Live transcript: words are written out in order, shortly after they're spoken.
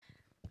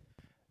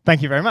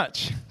Thank you very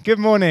much. Good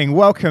morning.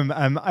 Welcome.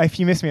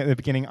 If you missed me at the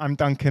beginning, I'm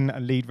Duncan, I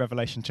lead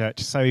Revelation Church.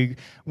 So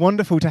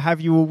wonderful to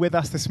have you all with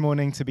us this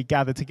morning to be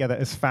gathered together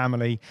as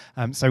family.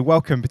 So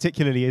welcome,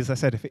 particularly, as I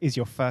said, if it is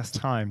your first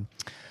time.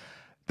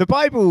 The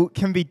Bible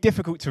can be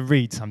difficult to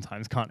read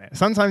sometimes, can't it?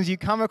 Sometimes you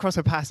come across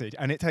a passage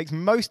and it takes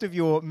most of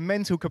your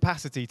mental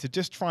capacity to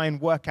just try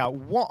and work out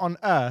what on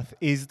earth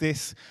is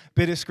this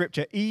bit of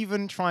scripture,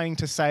 even trying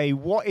to say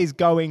what is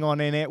going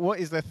on in it, what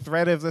is the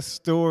thread of the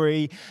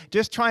story.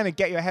 Just trying to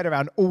get your head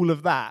around all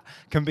of that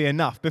can be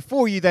enough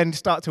before you then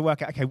start to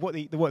work out, okay, what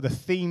are the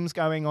themes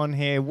going on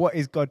here? What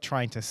is God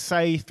trying to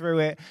say through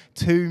it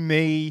to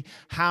me?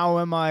 How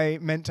am I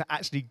meant to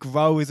actually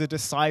grow as a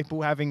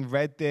disciple having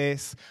read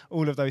this?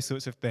 All of those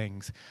sorts of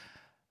things.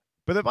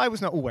 But the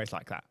Bible's not always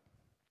like that.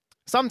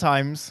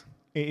 Sometimes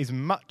it is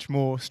much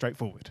more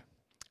straightforward.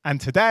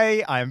 And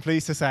today, I am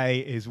pleased to say,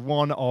 is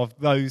one of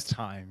those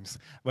times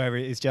where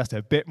it is just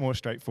a bit more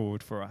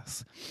straightforward for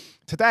us.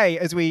 Today,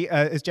 as we,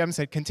 as Jem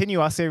said, continue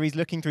our series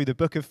looking through the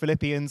book of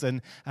Philippians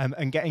and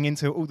getting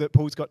into all that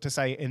Paul's got to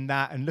say in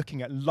that and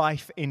looking at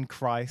life in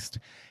Christ.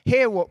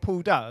 Here, what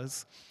Paul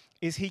does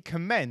is he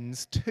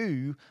commends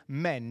two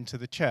men to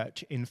the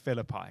church in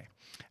Philippi.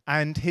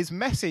 And his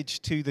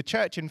message to the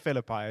church in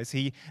Philippi, as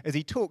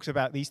he talks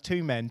about these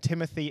two men,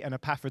 Timothy and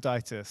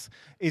Epaphroditus,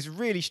 is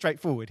really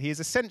straightforward. He is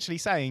essentially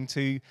saying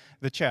to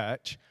the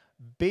church,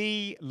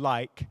 be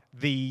like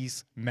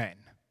these men.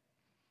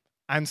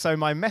 And so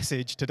my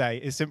message today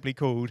is simply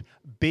called,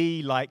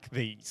 be like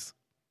these.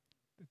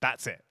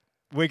 That's it.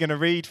 We're going to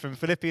read from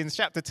Philippians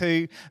chapter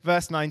 2,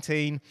 verse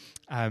 19.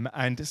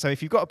 And so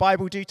if you've got a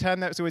Bible, do turn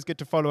there. It's always good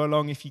to follow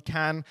along if you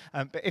can.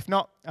 But if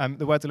not,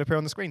 the words will appear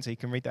on the screen so you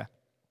can read there.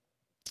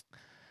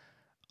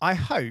 I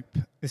hope,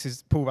 this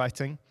is Paul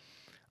writing,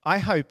 I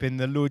hope in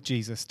the Lord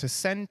Jesus to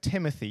send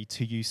Timothy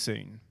to you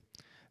soon,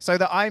 so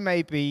that I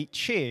may be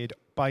cheered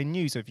by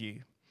news of you.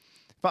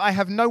 For I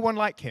have no one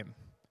like him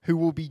who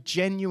will be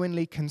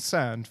genuinely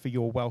concerned for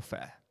your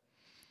welfare.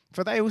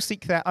 For they all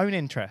seek their own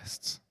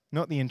interests,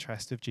 not the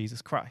interest of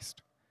Jesus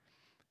Christ.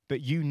 But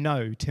you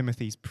know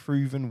Timothy's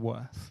proven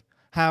worth,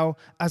 how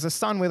as a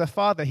son with a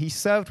father he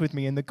served with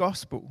me in the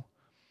gospel.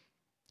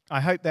 I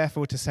hope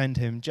therefore to send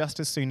him just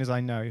as soon as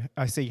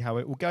I see how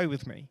it will go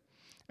with me.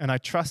 And I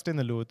trust in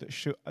the Lord that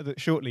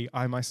shortly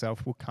I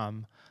myself will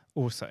come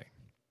also.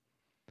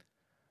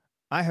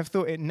 I have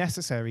thought it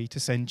necessary to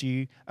send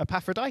you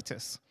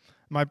Epaphroditus,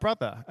 my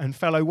brother and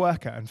fellow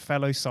worker and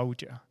fellow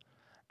soldier,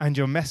 and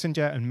your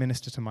messenger and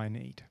minister to my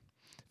need.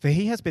 For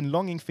he has been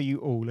longing for you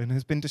all and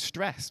has been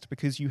distressed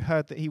because you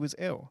heard that he was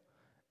ill.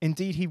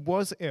 Indeed, he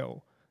was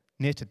ill,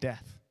 near to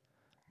death,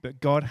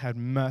 but God had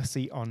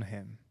mercy on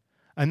him.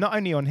 And not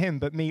only on him,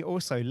 but me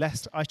also,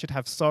 lest I should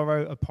have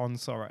sorrow upon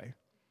sorrow.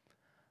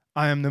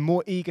 I am the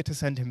more eager to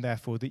send him,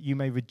 therefore, that you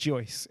may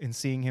rejoice in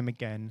seeing him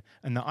again,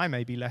 and that I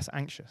may be less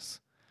anxious.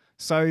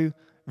 So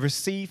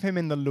receive him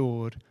in the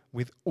Lord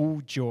with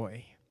all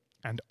joy,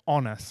 and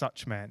honor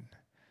such men.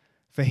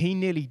 For he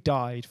nearly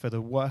died for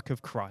the work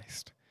of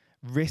Christ,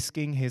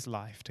 risking his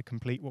life to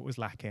complete what was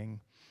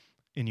lacking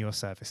in your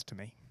service to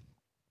me.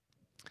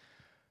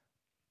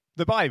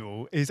 The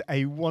Bible is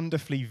a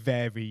wonderfully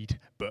varied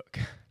book.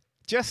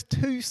 Just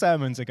 2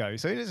 sermons ago,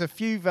 so there's a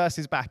few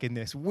verses back in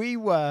this, we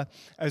were,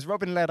 as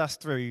Robin led us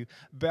through,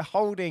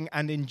 beholding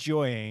and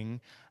enjoying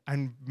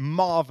and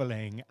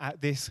marveling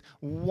at this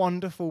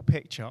wonderful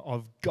picture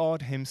of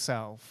God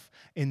himself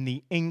in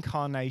the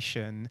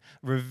incarnation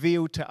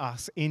revealed to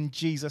us in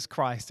Jesus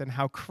Christ, and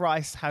how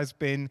Christ has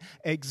been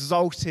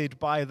exalted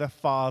by the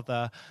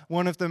Father,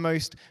 one of the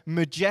most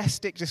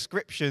majestic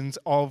descriptions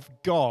of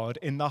God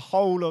in the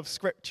whole of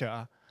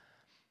Scripture.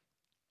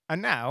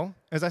 And now,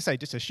 as I say,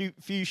 just a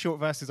few short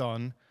verses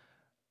on,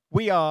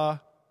 we are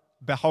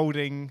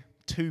beholding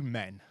 2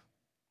 men.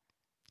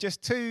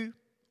 Just 2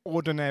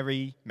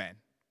 ordinary men,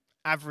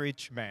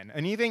 average men.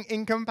 And you think,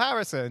 in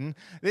comparison,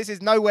 this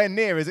is nowhere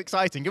near as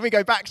exciting. Can we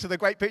go back to the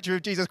great picture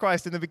of Jesus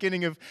Christ in the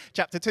beginning of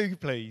chapter 2,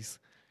 please?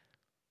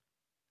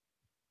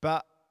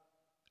 But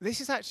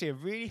this is actually a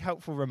really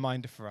helpful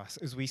reminder for us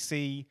as we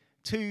see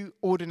 2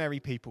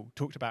 ordinary people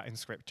talked about in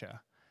Scripture,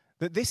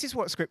 that this is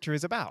what Scripture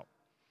is about.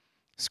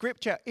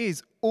 Scripture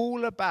is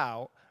all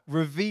about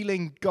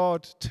revealing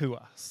God to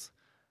us.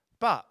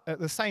 But at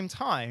the same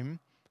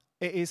time,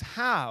 it is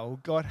how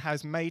God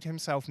has made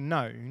himself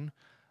known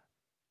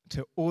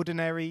to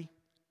ordinary,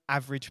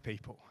 average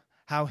people.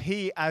 How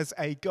he, as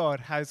a God,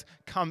 has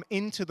come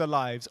into the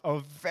lives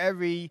of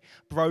very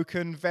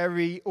broken,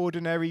 very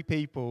ordinary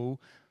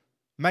people,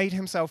 made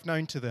himself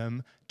known to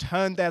them,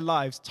 turned their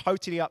lives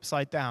totally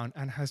upside down,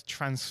 and has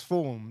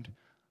transformed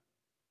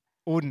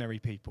ordinary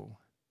people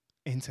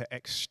into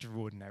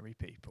extraordinary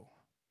people.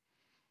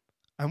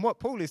 And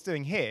what Paul is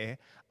doing here,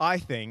 I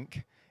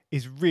think,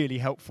 is really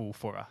helpful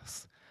for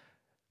us.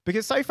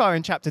 Because so far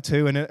in chapter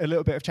 2 and a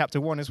little bit of chapter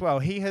 1 as well,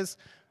 he has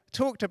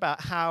talked about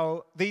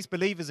how these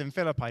believers in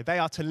Philippi, they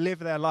are to live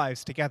their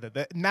lives together.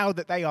 That now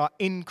that they are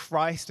in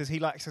Christ, as he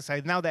likes to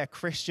say, now they're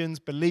Christians,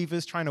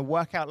 believers trying to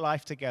work out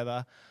life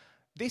together,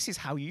 this is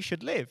how you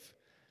should live.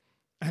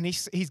 And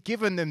he's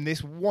given them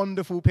this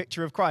wonderful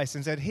picture of Christ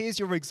and said, here's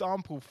your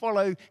example,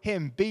 follow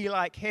him, be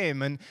like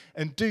him,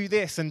 and do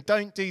this, and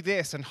don't do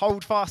this, and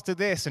hold fast to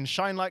this, and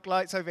shine like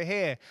lights over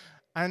here.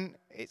 And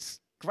it's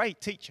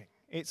great teaching.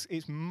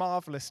 It's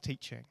marvelous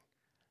teaching.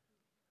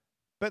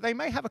 But they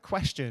may have a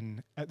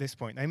question at this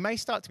point. They may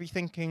start to be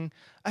thinking,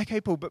 okay,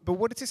 Paul, but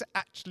what does this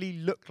actually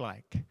look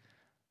like?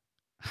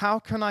 How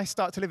can I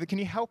start to live it? Can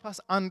you help us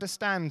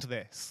understand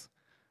this?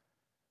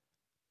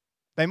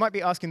 They might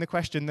be asking the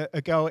question that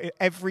a girl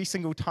every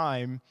single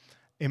time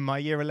in my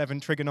year 11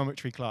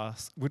 trigonometry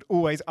class would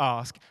always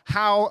ask,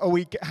 how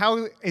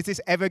is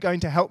this ever going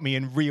to help me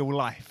in real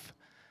life?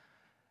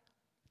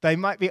 They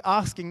might be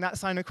asking that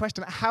kind of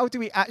question. How do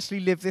we actually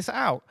live this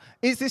out?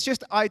 Is this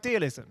just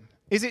idealism?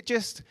 Is it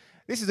just,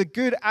 this is a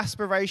good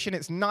aspiration,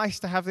 it's nice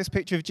to have this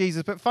picture of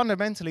Jesus, but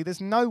fundamentally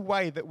there's no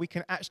way that we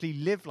can actually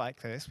live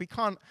like this. We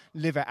can't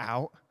live it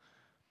out.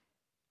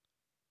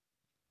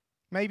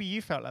 Maybe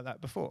you felt like that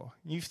before.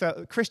 You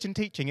felt Christian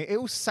teaching, it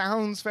all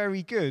sounds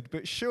very good,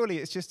 but surely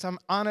it's just some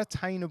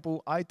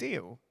unattainable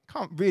ideal.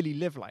 Can't really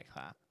live like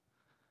that.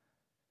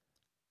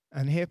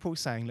 And here Paul's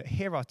saying, look,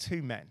 here are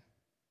two men.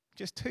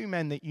 Just two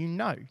men that you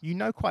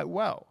know quite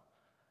well.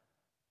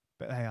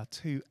 But they are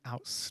two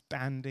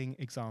outstanding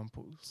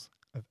examples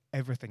of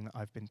everything that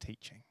I've been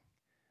teaching.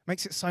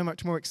 Makes it so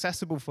much more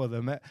accessible for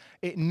them.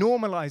 It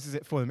normalizes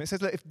it for them. It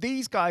says, look, if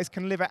these guys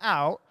can live it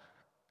out,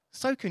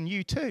 so can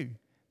you too.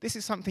 This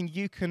is something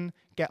you can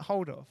get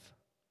hold of.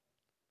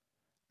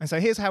 And so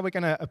here's how we're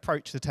going to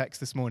approach the text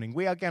this morning.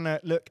 We are going to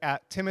look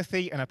at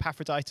Timothy and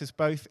Epaphroditus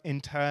both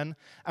in turn,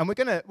 and we're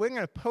going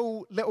to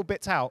pull little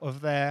bits out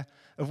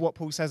of what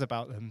Paul says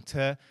about them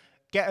to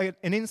get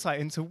an insight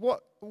into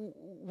what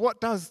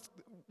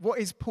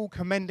is Paul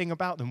commending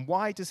about them?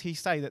 Why does he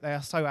say that they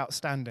are so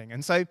outstanding?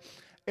 And so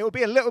it will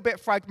be a little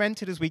bit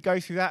fragmented as we go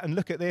through that and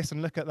look at this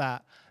and look at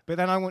that. But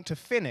then I want to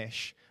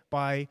finish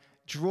by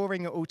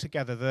drawing it all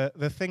together,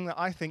 the thing that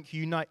I think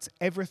unites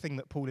everything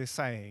that Paul is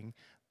saying,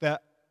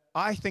 that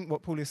I think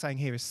what Paul is saying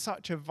here is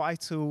such a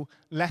vital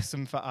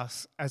lesson for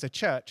us as a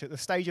church at the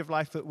stage of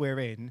life that we're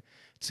in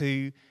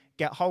to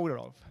get hold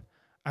of.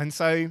 And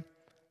so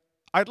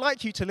I'd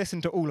like you to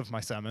listen to all of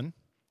my sermon,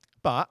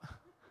 but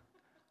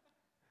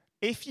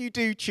if you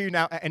do tune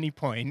out at any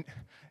point,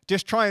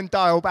 just try and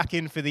dial back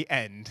in for the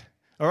end.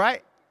 All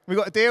right? We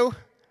got a deal?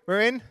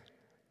 We're in?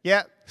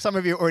 Yeah? Some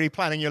of you are already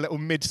planning your little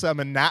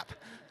mid-sermon nap.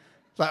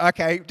 It's like,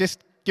 okay,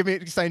 just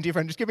saying to your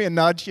friend, just give me a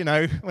nudge,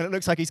 when it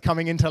looks like he's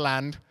coming into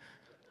land.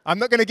 I'm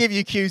not going to give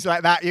you cues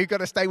like that. You've got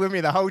to stay with me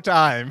the whole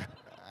time.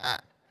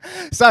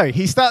 So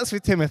he starts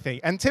with Timothy,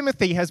 and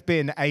Timothy has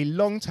been a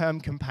long-term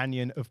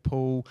companion of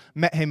Paul,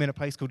 met him in a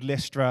place called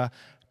Lystra,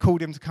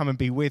 called him to come and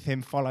be with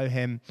him, follow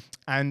him,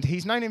 and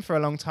he's known him for a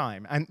long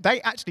time. And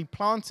they actually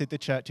planted the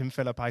church in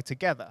Philippi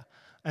together.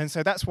 And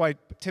so that's why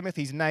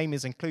Timothy's name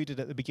is included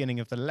at the beginning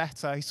of the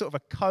letter. He's sort of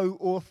a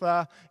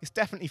co-author. It's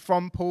definitely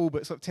from Paul,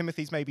 but sort of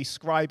Timothy's maybe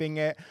scribing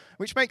it,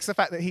 which makes the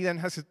fact that he then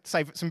has to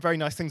say some very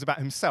nice things about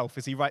himself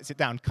as he writes it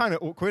down kind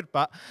of awkward,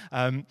 but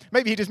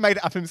maybe he just made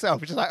it up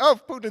himself, which is like, oh,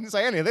 Paul didn't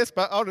say any of this,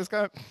 but I'll just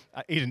go.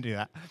 He didn't do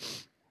that.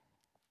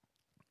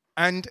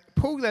 And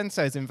Paul then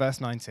says in verse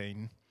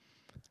 19,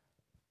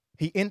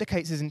 he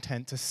indicates his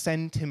intent to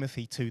send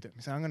Timothy to them.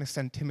 He said, I'm going to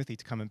send Timothy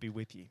to come and be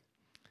with you.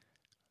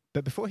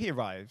 But before he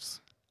arrives,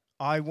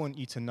 I want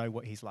you to know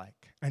what he's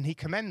like. And he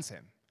commends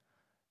him.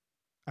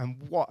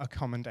 And what a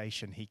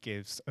commendation he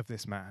gives of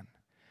this man.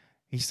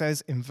 He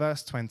says in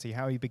verse 20,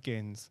 how he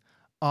begins,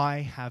 I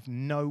have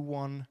no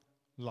one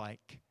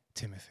like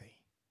Timothy.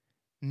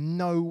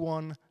 No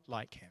one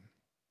like him.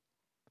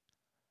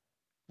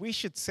 We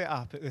should sit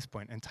up at this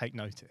point and take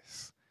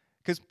notice.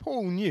 Because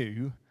Paul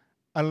knew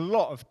a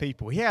lot of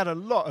people. He had a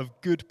lot of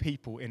good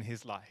people in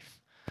his life.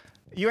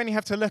 You only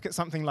have to look at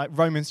something like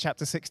Romans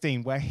chapter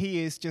 16, where he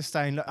is just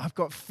saying, look, I've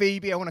got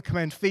Phoebe, I want to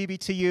commend Phoebe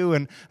to you,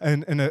 and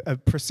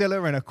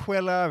Priscilla and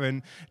Aquila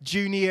and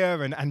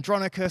Junia and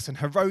Andronicus and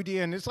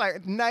Herodian. It's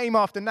like name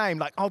after name,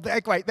 like, oh, they're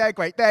great, they're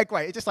great, they're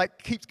great. It just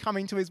like keeps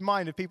coming to his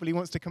mind of people he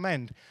wants to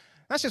commend.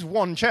 That's just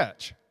one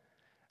church.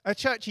 A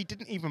church he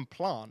didn't even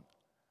plant.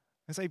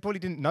 And so he probably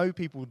didn't know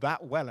people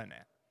that well in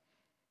it.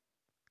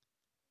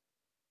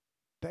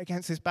 But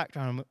against this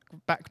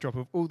backdrop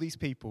of all these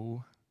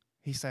people,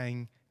 he's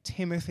saying,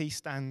 Timothy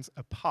stands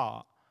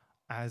apart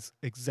as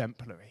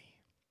exemplary.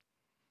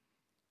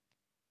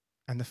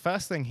 And the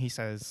first thing he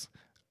says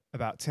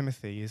about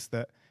Timothy is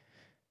that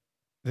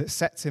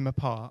sets him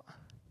apart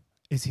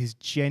is his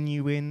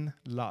genuine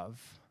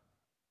love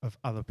of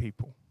other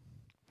people.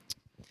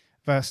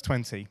 Verse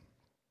 20,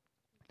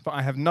 but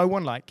I have no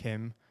one like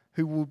him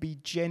who will be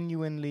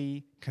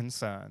genuinely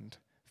concerned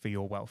for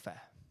your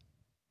welfare.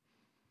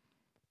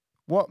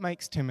 What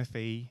makes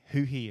Timothy,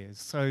 who he is,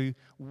 so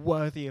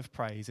worthy of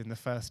praise in the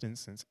first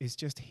instance is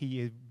just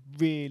he is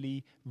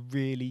really,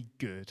 really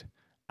good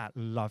at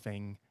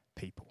loving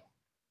people.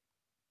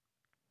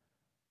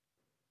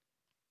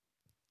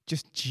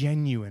 Just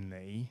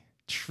genuinely,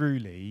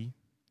 truly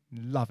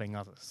loving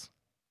others.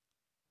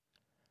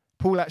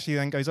 Paul actually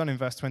then goes on in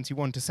verse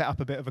 21 to set up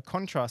a bit of a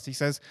contrast. He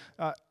says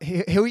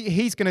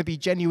he's going to be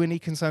genuinely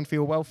concerned for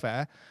your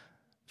welfare.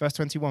 Verse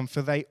 21,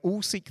 for they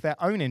all seek their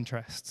own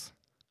interests,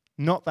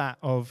 not that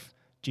of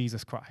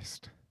Jesus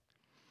Christ.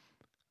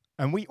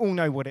 And we all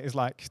know what it is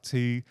like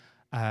to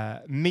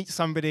meet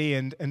somebody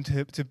and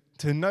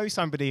to know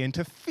somebody and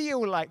to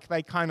feel like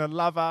they kind of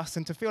love us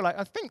and to feel like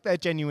I think they're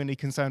genuinely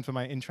concerned for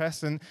my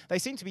interests and they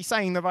seem to be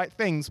saying the right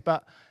things,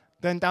 but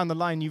then down the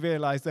line you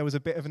realize there was a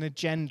bit of an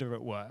agenda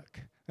at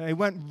work. They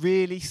weren't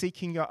really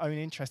seeking your own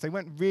interest. They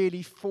weren't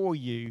really for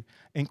you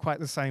in quite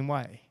the same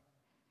way.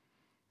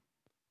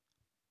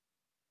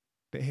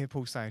 But here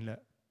Paul's saying,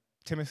 look,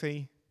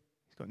 Timothy,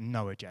 he's got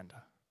no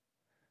agenda.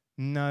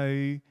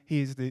 No,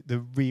 he is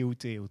the real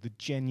deal, the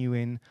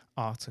genuine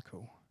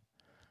article.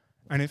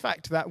 And in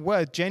fact, that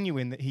word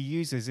genuine that he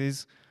uses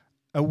is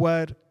a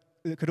word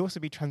that could also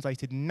be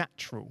translated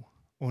natural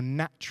or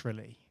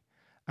naturally.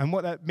 And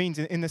what that means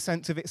in the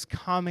sense of it's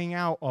coming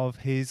out of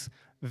his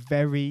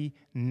very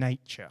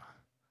nature.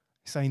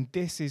 Saying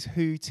this is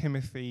who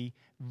Timothy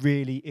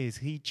really is.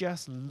 He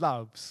just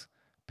loves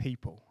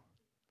people.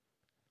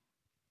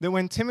 That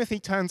when Timothy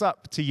turns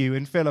up to you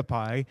in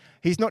Philippi,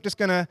 he's not just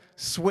going to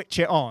switch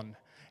it on.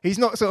 He's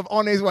not sort of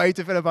on his way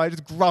to Philippi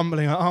just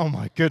grumbling, oh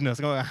my goodness,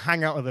 I'm going to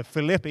hang out with the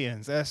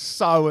Philippians. They're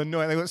so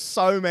annoying. They've got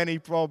so many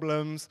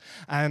problems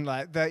and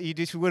like that you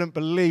just wouldn't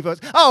believe it.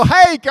 Oh,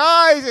 hey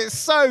guys, it's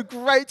so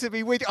great to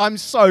be with you. I'm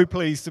so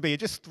pleased to be here,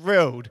 just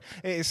thrilled.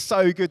 It is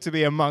so good to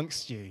be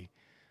amongst you.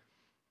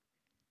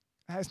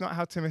 That's not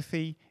how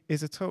Timothy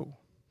is at all.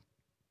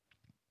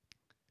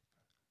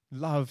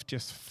 Love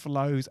just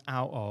flows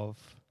out of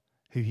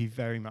who he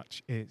very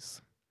much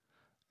is.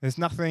 There's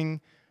nothing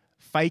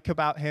fake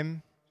about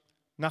him,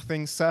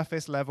 nothing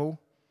surface level,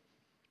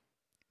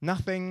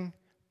 nothing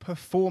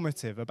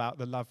performative about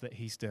the love that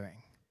he's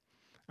doing.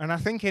 And I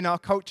think in our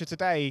culture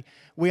today,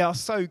 we are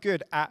so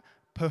good at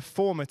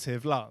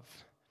performative love.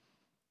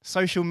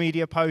 Social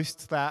media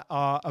posts that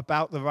are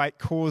about the right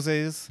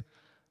causes,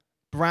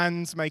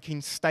 brands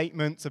making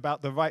statements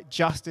about the right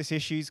justice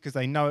issues because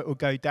they know it will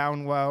go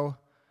down well,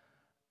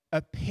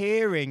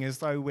 appearing as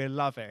though we're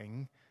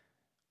loving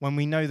when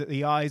we know that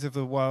the eyes of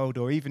the world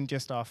or even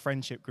just our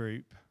friendship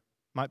group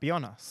might be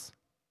on us.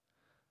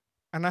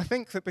 And I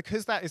think that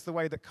because that is the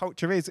way that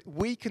culture is,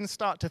 we can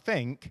start to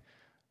think,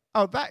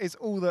 oh, that is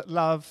all that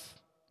love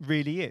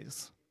really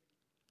is.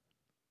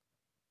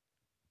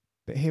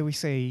 But here we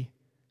see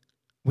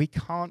we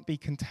can't be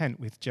content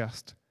with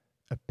just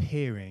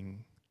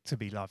appearing to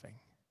be loving.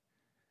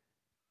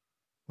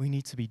 We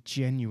need to be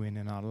genuine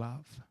in our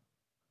love.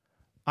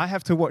 I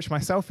have to watch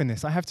myself in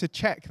this. I have to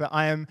check that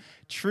I am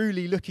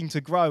truly looking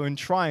to grow and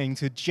trying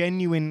to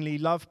genuinely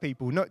love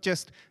people, not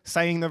just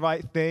saying the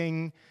right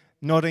thing,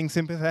 nodding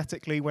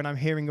sympathetically when I'm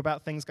hearing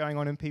about things going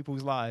on in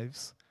people's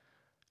lives,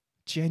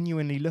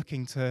 genuinely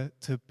looking to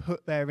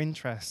put their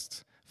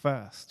interests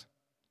first.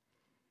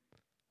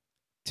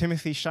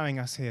 Timothy's showing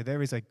us here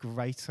there is a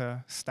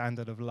greater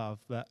standard of love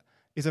that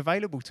is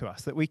available to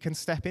us, that we can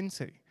step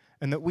into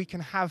and that we can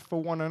have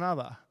for one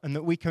another and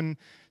that we can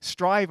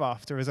strive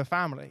after as a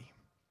family.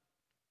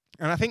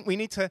 And I think we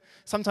need to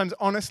sometimes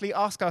honestly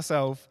ask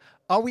ourselves,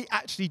 are we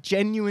actually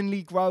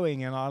genuinely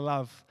growing in our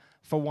love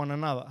for one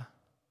another?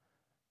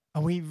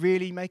 Are we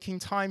really making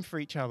time for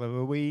each other?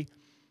 Are we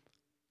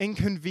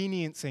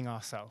inconveniencing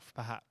ourselves,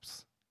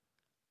 perhaps,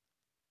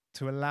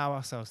 to allow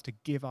ourselves to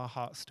give our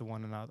hearts to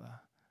one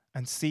another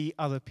and see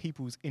other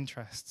people's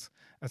interests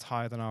as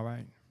higher than our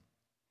own?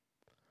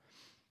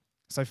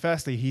 So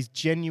firstly, he's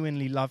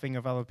genuinely loving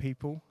of other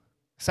people.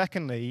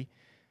 Secondly,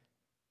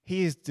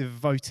 he is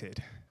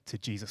devoted to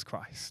Jesus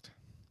Christ.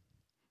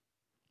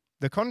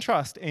 The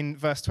contrast in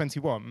verse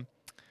 21,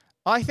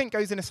 I think,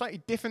 goes in a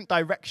slightly different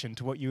direction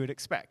to what you would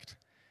expect.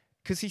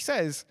 Because he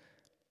says,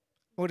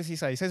 what does he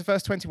say? He says,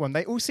 verse 21,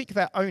 they all seek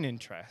their own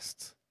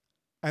interests.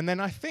 And then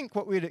I think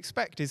what we'd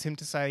expect is him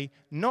to say,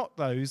 not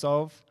those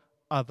of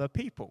other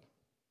people.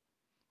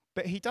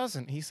 But he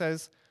doesn't. He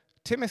says,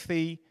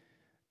 Timothy,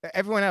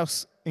 everyone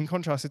else, in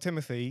contrast to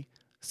Timothy,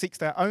 seeks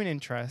their own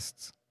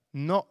interests,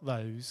 not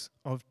those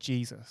of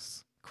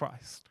Jesus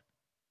Christ.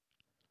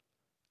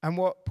 And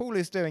what Paul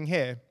is doing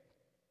here,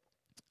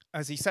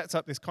 as he sets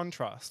up this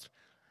contrast,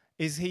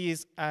 is he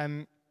is,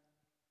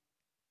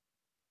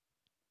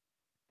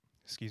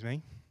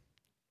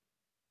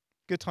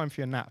 good time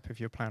for your nap if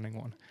you're planning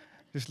one.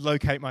 Just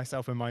locate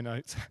myself in my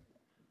notes.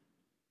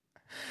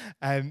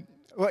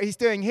 What he's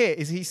doing here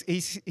is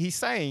he's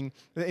saying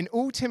that in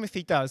all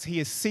Timothy does,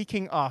 he is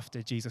seeking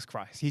after Jesus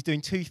Christ. He's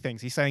doing two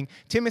things. He's saying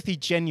Timothy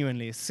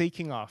genuinely is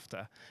seeking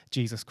after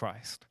Jesus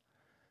Christ.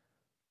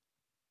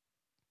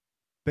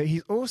 But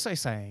he's also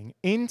saying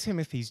in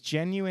Timothy's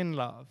genuine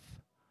love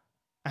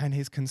and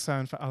his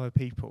concern for other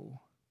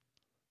people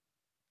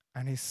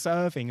and his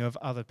serving of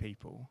other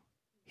people,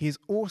 he is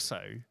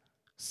also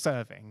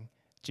serving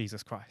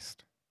Jesus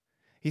Christ.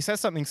 He says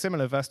something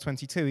similar, verse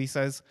 22. He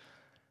says,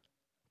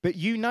 but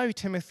you know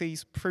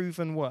Timothy's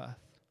proven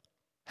worth,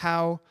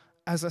 how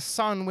as a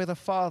son with a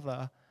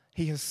father,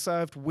 he has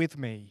served with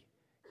me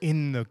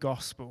in the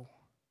gospel.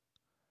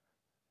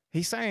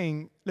 He's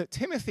saying, look,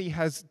 Timothy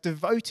has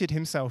devoted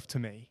himself to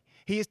me.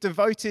 He has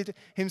devoted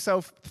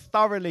himself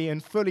thoroughly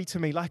and fully to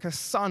me, like a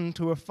son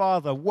to a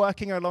father,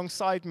 working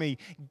alongside me,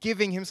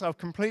 giving himself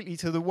completely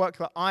to the work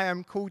that I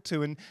am called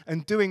to,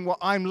 and doing what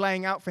I'm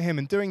laying out for him,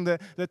 and doing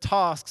the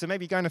tasks, and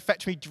maybe going to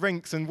fetch me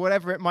drinks and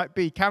whatever it might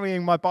be,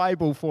 carrying my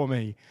Bible for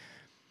me.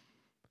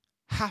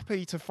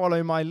 Happy to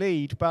follow my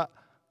lead, but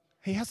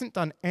he hasn't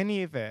done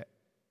any of it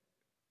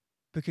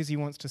because he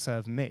wants to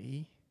serve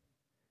me.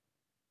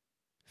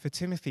 For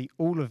Timothy,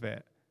 all of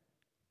it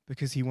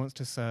because he wants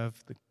to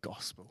serve the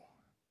gospel.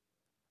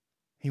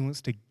 He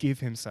wants to give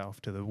himself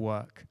to the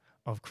work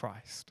of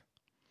Christ.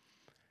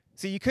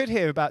 So you could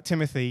hear about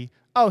Timothy,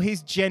 oh,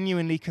 he's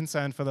genuinely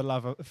concerned for the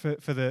love of,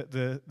 for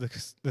the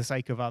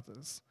sake of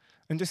others.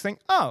 And just think,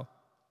 oh,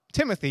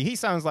 Timothy, he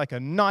sounds like a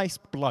nice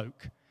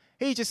bloke.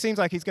 He just seems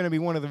like he's going to be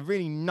one of the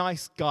really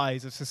nice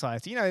guys of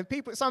society. You know,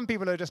 some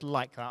people are just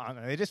like that,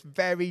 aren't they? They're just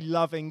very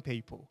loving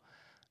people.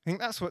 I think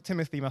that's what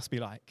Timothy must be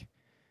like.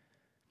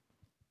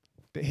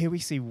 But here we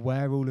see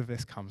where all of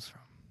this comes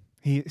from.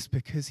 It's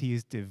because he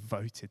is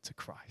devoted to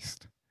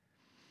Christ.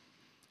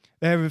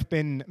 There have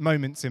been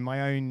moments in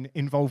my own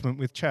involvement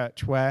with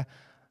church where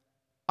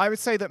I would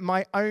say that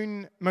my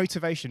own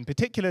motivation,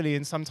 particularly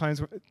in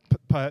sometimes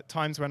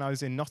times when I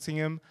was in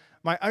Nottingham,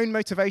 my own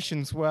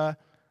motivations were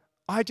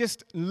I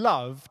just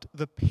loved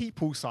the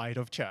people side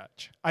of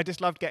church. I just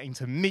loved getting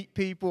to meet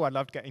people. I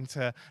loved getting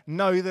to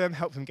know them,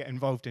 help them get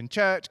involved in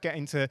church,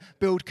 getting to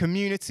build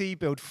community,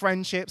 build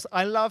friendships.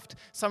 I loved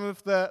some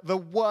of the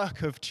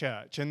work of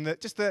church and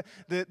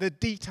the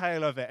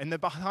detail of it and the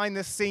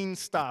behind-the-scenes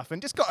stuff,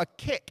 and just got a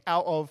kick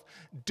out of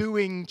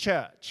doing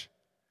church.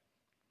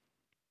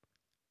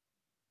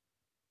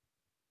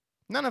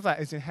 None of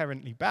that is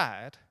inherently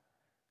bad,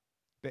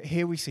 but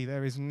here we see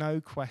there is no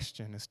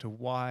question as to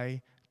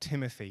why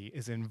Timothy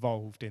is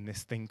involved in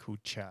this thing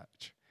called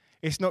church.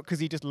 It's not because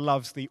he just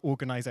loves the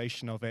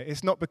organization of it.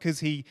 It's not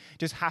because he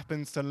just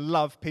happens to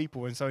love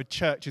people and so a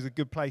church is a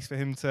good place for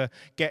him to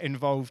get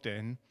involved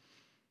in.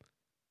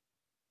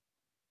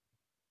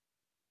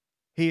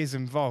 He is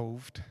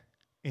involved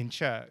in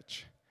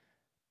church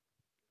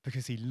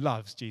because he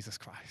loves Jesus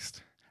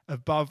Christ.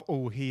 Above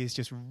all, he is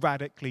just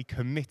radically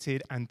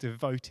committed and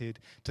devoted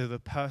to the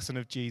person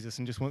of Jesus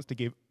and just wants to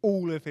give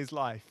all of his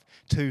life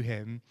to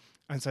him.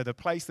 And so the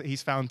place that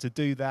he's found to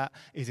do that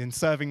is in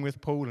serving with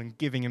Paul and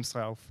giving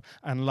himself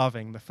and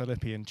loving the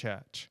Philippian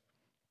church.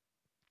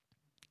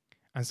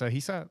 And so he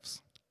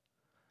serves.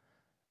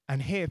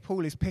 And here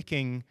Paul is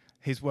picking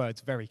his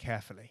words very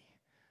carefully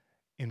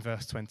in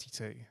verse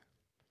 22.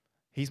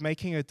 He's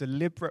making a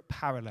deliberate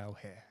parallel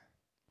here.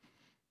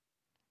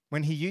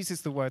 When he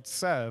uses the word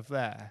serve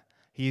there,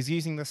 he is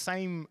using the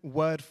same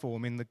word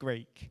form in the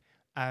Greek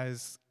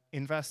as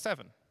in verse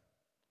 7,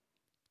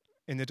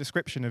 in the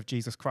description of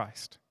Jesus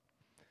Christ,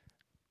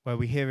 where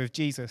we hear of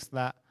Jesus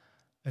that,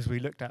 as we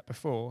looked at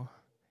before,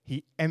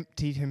 he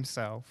emptied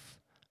himself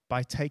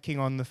by taking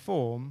on the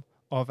form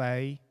of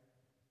a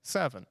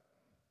servant.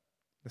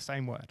 The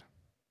same word.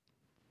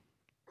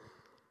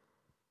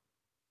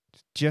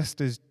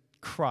 Just as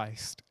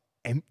Christ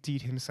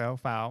emptied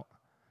himself out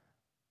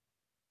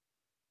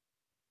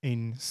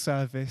in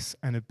service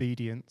and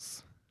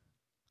obedience,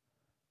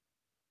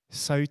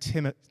 so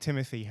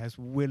Timothy has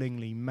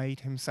willingly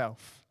made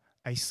himself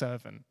a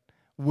servant,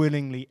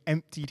 willingly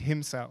emptied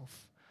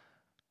himself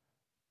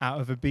out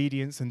of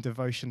obedience and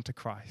devotion to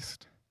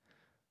Christ.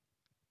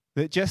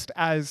 That just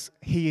as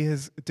he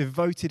has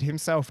devoted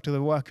himself to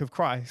the work of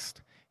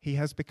Christ, he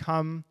has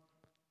become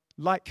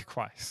like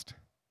Christ.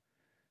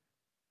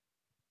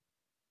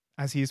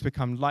 As he has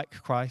become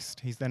like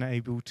Christ, he's then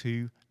able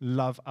to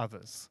love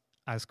others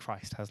as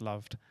Christ has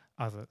loved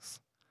others.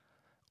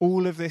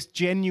 All of this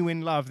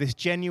genuine love, this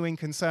genuine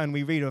concern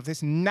we read of,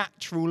 this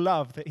natural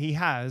love that he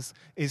has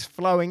is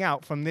flowing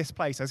out from this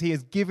place. As he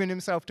has given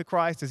himself to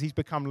Christ, as he's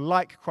become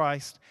like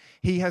Christ,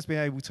 he has been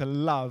able to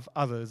love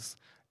others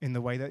in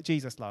the way that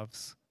Jesus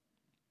loves.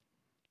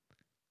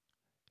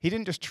 He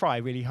didn't just try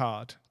really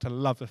hard to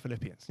love the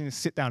Philippians. He didn't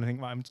sit down and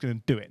think, right, I'm just going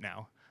to do it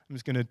now. I'm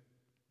just going to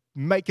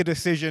make a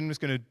decision. I'm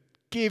just going to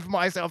give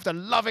myself to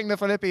loving the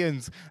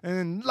Philippians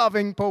and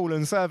loving Paul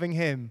and serving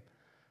him.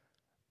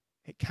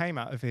 It came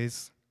out of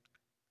his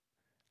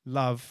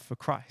love for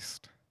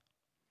Christ.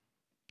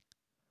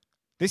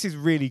 This is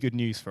really good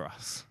news for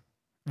us.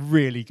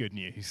 Really good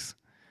news.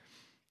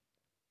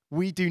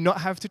 We do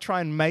not have to try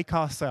and make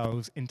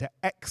ourselves into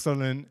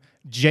excellent,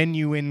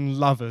 genuine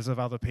lovers of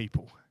other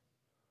people.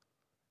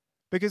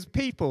 Because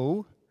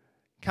people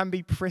can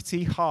be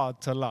pretty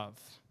hard to love.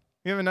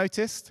 You ever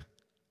noticed?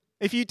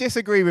 If you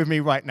disagree with me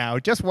right now,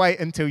 just wait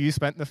until you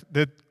spent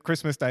the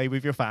Christmas day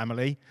with your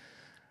family.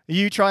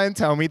 You try and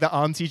tell me that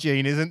Auntie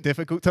Jean isn't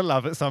difficult to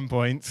love at some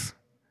points.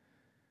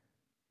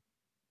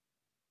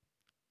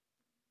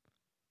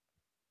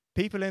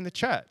 People in the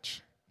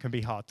church can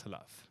be hard to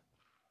love.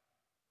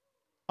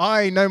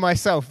 I know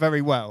myself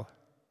very well.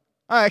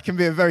 I can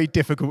be a very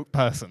difficult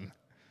person.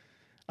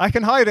 I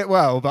can hide it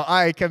well, but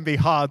I can be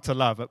hard to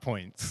love at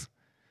points.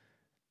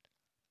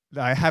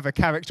 I have a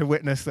character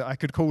witness that I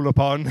could call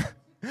upon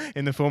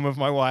in the form of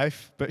my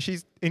wife, but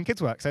she's in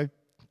kids' work, so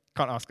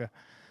can't ask her.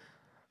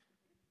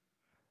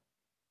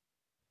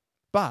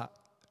 But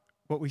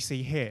what we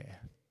see here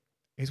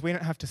is we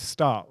don't have to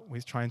start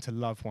with trying to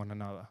love one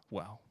another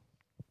well.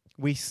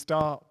 We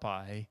start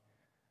by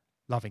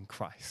loving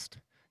Christ.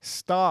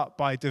 Start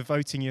by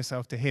devoting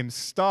yourself to him.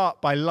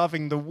 Start by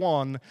loving the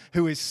one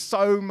who is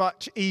so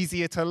much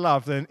easier to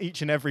love than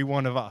each and every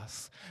one of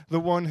us. The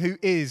one who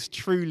is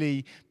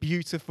truly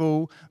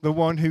beautiful, the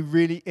one who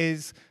really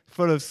is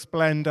full of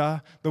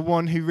splendor, the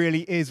one who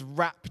really is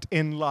wrapped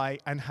in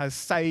light and has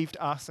saved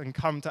us and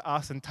come to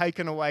us and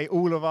taken away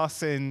all of our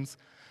sins.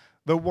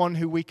 The one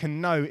who we can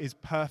know is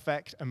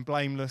perfect and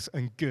blameless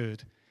and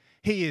good.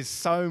 He is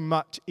so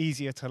much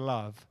easier to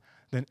love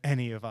than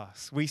any of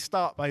us. We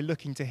start by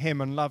looking to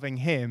him and loving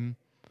him,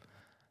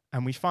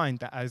 and we find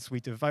that as we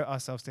devote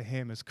ourselves to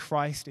him, as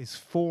Christ is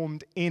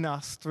formed in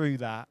us through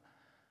that,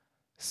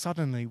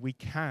 suddenly we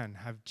can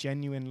have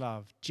genuine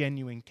love,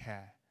 genuine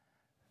care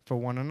for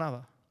one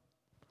another.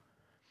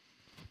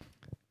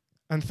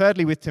 And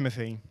thirdly, with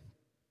Timothy,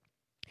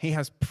 he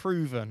has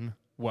proven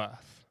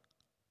worth.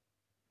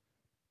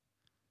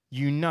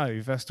 You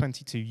know, verse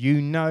 22,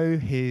 you know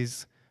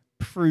his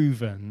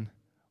proven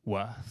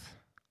worth.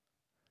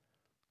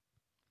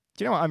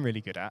 Do you know what I'm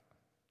really good at?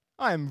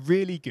 I am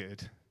really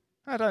good.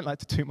 I don't like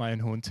to toot my own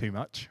horn too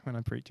much when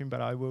I'm preaching,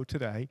 but I will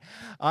today.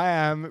 I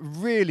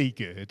am really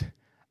good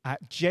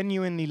at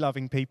genuinely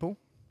loving people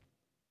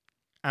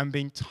and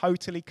being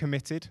totally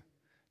committed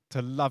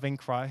to loving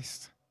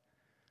Christ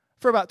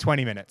for about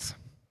 20 minutes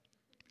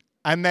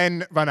and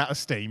then run out of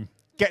steam,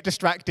 get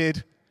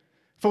distracted,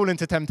 fall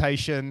into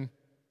temptation,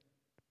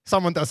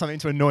 someone does something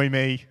to annoy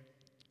me,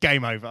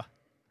 game over.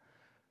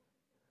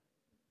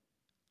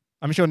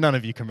 I'm sure none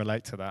of you can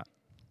relate to that.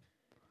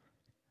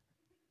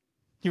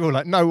 You're all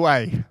like, no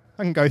way,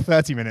 I can go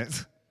 30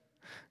 minutes.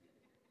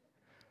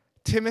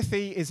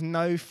 Timothy is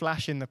no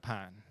flash in the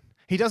pan.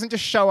 He doesn't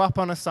just show up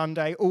on a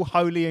Sunday, all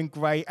holy and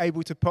great,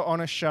 able to put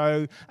on a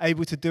show,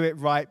 able to do it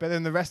right, but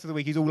then the rest of the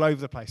week he's all over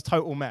the place,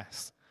 total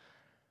mess.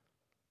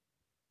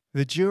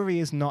 The jury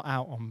is not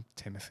out on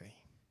Timothy.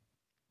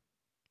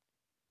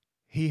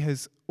 He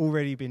has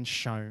already been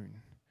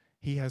shown.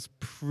 He has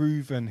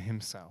proven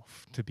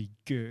himself to be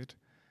good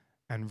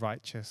and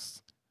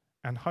righteous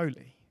and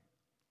holy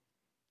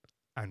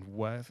and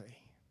worthy.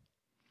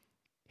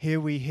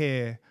 Here we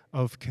hear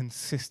of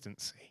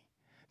consistency.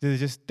 There's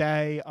just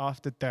day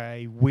after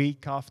day,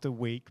 week after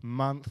week,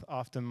 month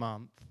after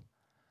month.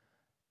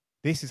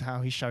 This is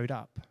how he showed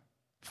up,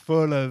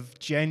 full of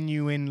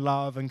genuine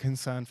love and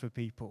concern for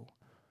people,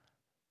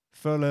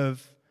 full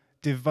of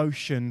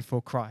devotion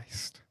for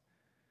Christ,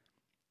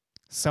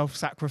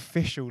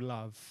 self-sacrificial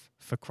love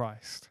for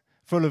Christ,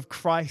 full of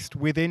Christ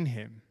within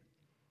him.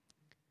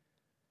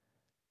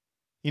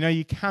 You know,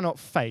 you cannot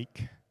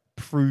fake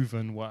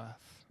proven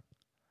worth.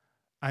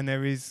 And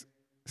there is,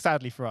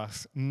 sadly for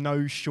us,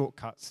 no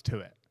shortcuts to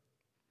it.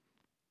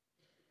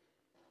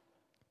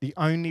 The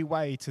only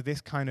way to this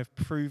kind of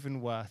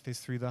proven worth is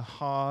through the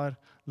hard,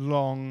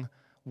 long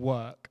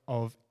work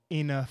of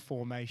inner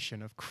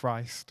formation of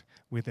Christ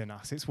within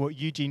us. It's what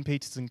Eugene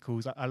Peterson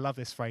calls, I love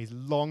this phrase,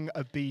 long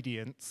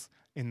obedience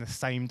in the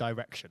same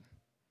direction.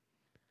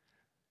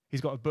 He's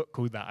got a book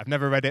called that. I've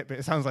never read it, but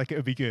it sounds like it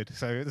would be good.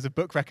 So there's a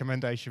book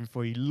recommendation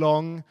for you.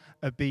 Long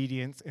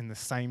obedience in the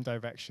same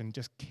direction.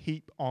 Just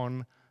keep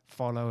on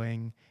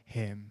following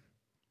him.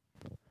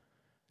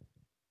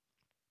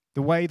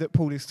 The way that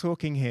Paul is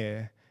talking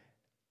here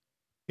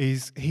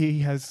is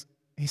he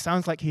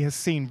sounds like he has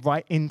seen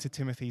right into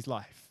Timothy's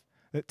life.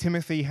 That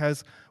Timothy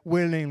has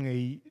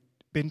willingly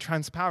been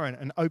transparent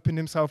and opened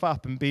himself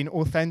up and been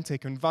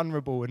authentic and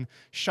vulnerable and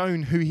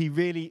shown who he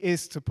really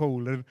is to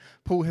Paul. And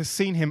Paul has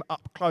seen him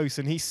up close,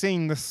 and he's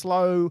seen the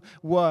slow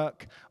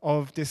work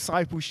of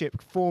discipleship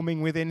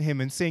forming within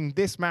him and seeing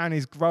this man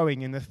is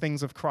growing in the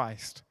things of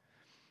Christ.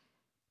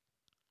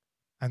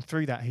 And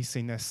through that, he's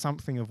seen there's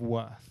something of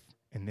worth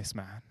in this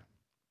man.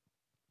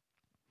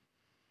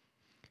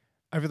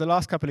 Over the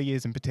last couple of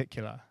years in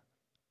particular,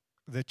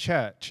 the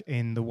church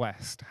in the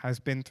West has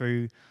been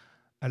through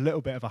a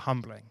little bit of a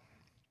humbling.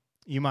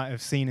 You might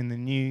have seen in the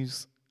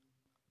news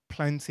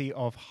plenty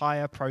of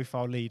higher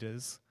profile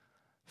leaders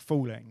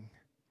falling.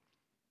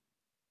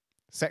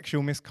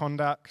 Sexual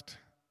misconduct,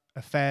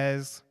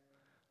 affairs,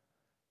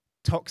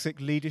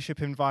 toxic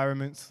leadership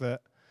environments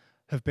that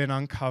have been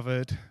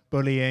uncovered,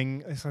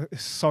 bullying. It's a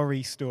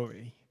sorry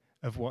story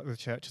of what the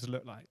church has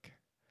looked like.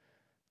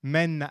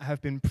 Men that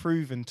have been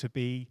proven to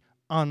be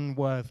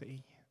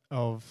unworthy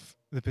of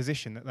the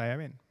position that they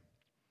are in.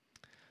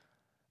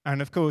 And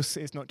of course,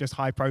 it's not just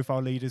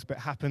high-profile leaders, but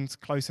happens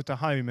closer to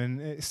home. And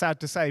it's sad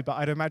to say, but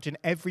I'd imagine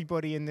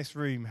everybody in this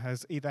room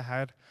has either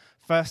had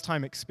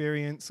first-time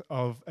experience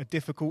of a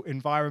difficult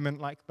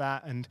environment like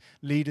that and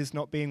leaders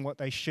not being what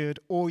they should,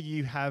 or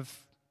you have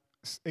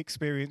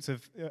experience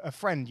of a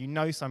friend, you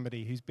know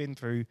somebody who's been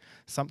through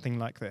something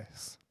like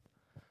this.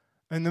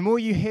 And the more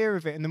you hear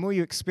of it and the more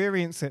you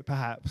experience it,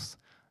 perhaps,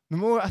 the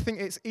more I think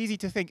it's easy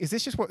to think, is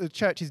this just what the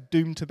church is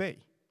doomed to be?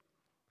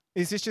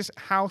 Is this just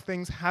how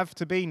things have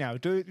to be now?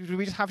 Do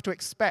we just have to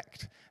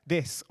expect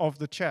this of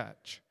the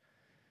church?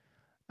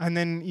 And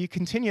then you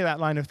continue that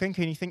line of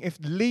thinking, and you think, if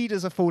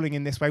leaders are falling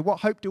in this way, what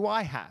hope do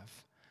I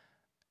have?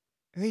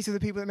 And these are the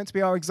people that are meant to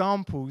be our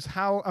examples.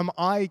 How am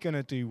I going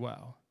to do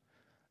well?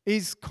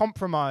 Is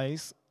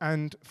compromise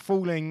and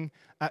falling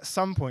at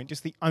some point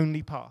just the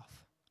only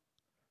path?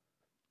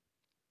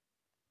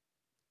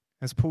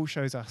 As Paul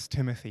shows us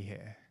Timothy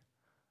here,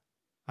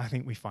 I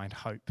think we find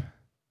hope.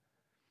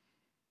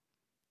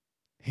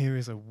 Here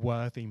is a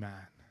worthy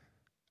man,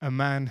 a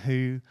man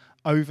who,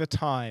 over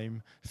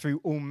time,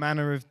 through all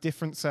manner of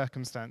different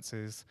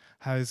circumstances,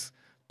 has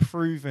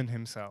proven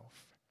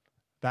himself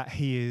that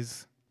he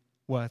is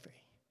worthy,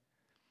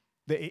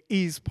 that it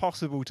is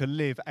possible to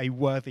live a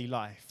worthy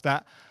life,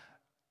 that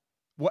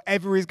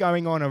whatever is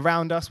going on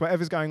around us,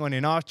 whatever's going on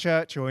in our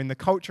church or in the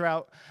culture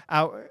out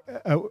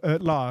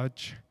at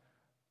large,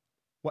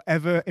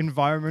 whatever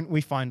environment we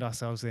find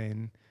ourselves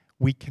in,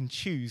 we can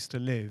choose to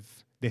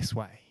live this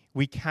way.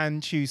 We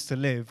can choose to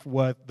live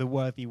the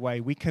worthy way.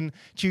 We can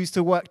choose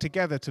to work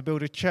together to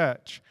build a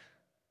church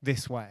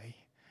this way.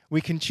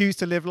 We can choose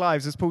to live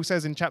lives, as Paul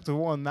says in chapter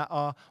 1, that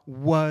are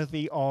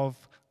worthy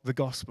of the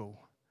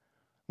gospel.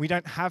 We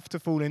don't have to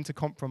fall into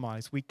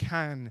compromise. We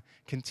can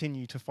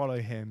continue to follow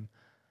him.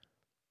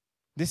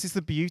 This is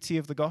the beauty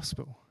of the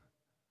gospel,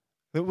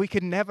 that we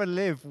could never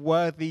live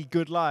worthy,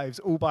 good lives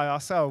all by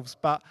ourselves,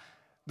 but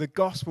the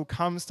gospel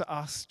comes to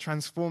us,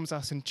 transforms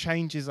us, and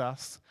changes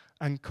us,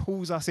 and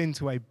calls us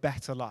into a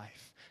better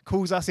life,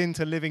 calls us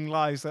into living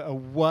lives that are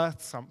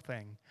worth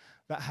something,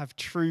 that have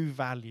true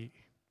value.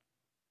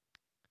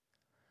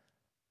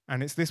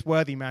 And it's this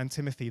worthy man,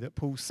 Timothy, that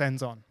Paul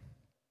sends on.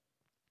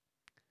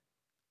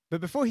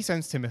 But before he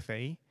sends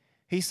Timothy,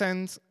 he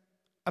sends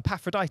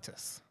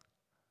Epaphroditus,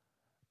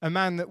 a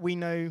man that we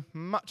know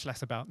much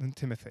less about than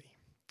Timothy.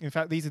 In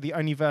fact, these are the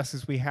only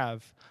verses we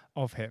have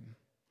of him.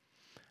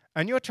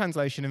 And your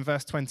translation in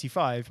verse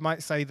 25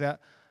 might say that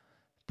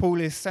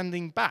Paul is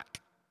sending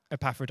back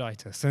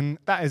Epaphroditus, and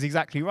that is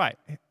exactly right.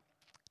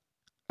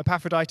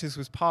 Epaphroditus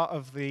was part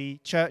of the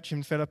church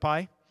in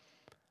Philippi,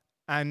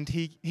 and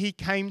he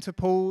came to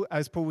Paul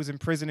as Paul was in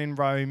prison in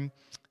Rome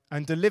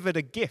and delivered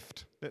a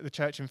gift that the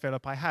church in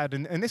Philippi had.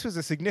 And this was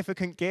a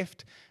significant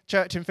gift.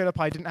 Church in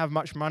Philippi didn't have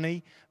much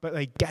money, but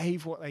they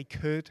gave what they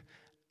could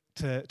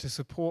to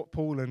support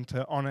Paul and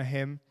to honor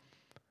him.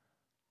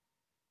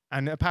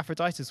 And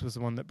Epaphroditus was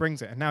the one that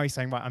brings it. And now he's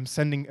saying, right, I'm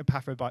sending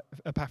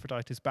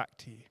Epaphroditus back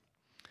to you.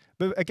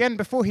 But again,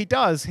 before he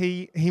does,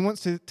 he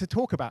wants to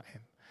talk about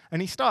him.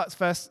 And he starts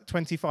verse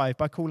 25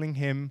 by calling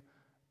him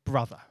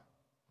brother.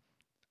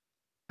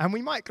 And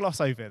we might gloss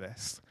over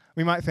this.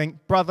 We might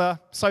think, brother,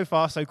 so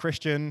far, so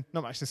Christian,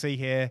 not much to see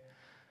here.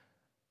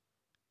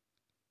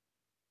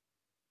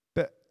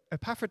 But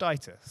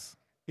Epaphroditus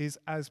is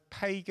as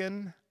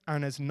pagan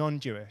and as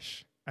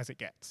non-Jewish as it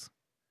gets.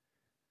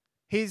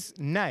 His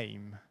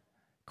name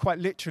quite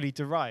literally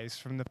derives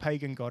from the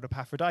pagan god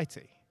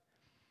Aphrodite.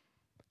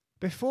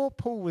 Before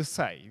Paul was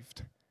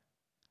saved,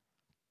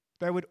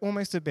 there would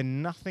almost have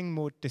been nothing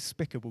more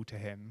despicable to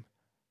him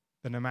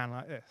than a man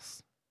like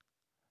this.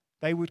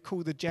 They would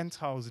call the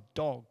Gentiles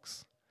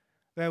dogs.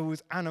 There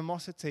was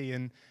animosity,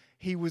 and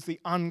he was the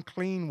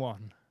unclean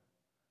one.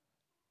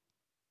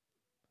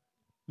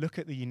 Look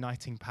at the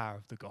uniting power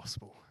of the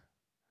gospel.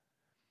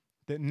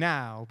 That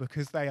now,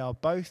 because they are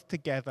both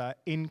together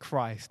in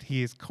Christ,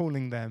 he is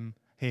calling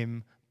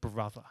him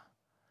brother.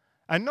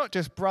 And not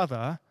just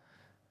brother,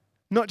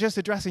 not just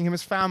addressing him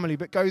as family,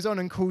 but goes on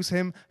and calls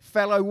him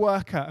fellow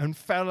worker and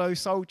fellow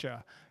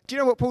soldier. Do you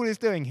know what Paul is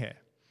doing here?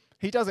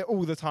 He does it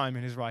all the time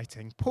in his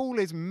writing. Paul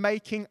is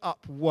making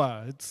up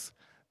words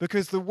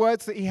because the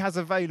words that he has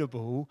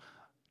available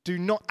do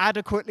not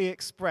adequately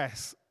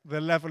express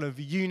the level of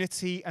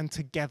unity and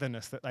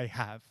togetherness that they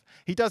have.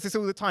 He does this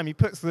all the time. He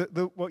puts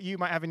what you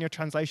might have in your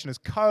translation as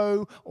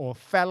co or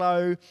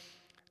fellow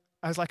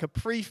as like a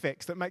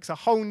prefix that makes a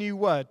whole new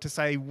word to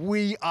say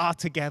we are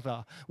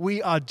together,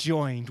 we are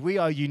joined, we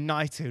are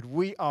united,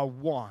 we are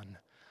one.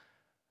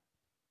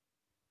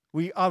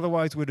 We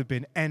otherwise would have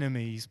been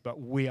enemies,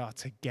 but we are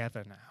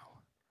together now.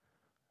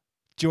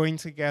 Joined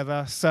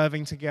together,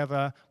 serving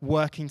together,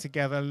 working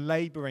together,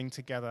 laboring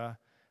together,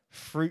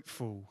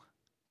 fruitful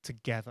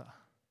together.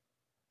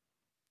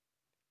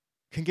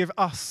 Can give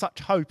us such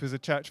hope as a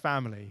church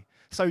family.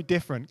 So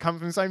different, come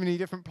from so many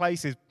different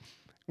places.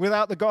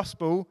 Without the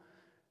gospel,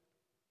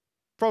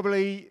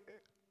 probably,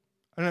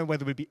 I don't know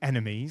whether we'd be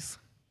enemies,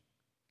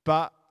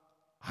 but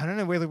I don't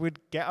know whether we'd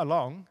get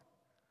along.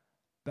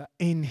 But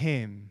in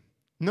him,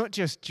 not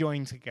just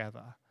joined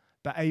together,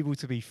 but able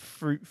to be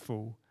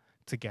fruitful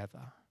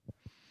together.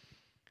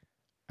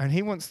 And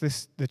he wants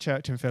the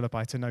church in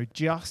Philippi to know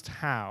just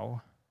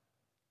how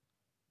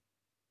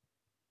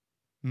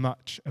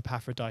much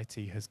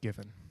Epaphroditus has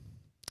given.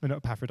 Not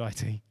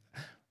Epaphroditus.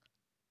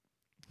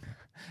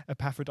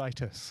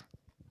 Epaphroditus.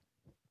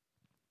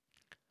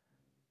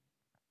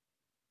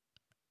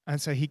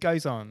 And so he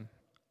goes on.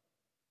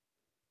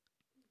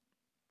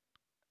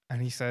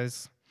 And he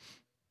says,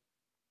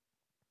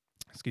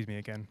 excuse me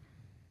again.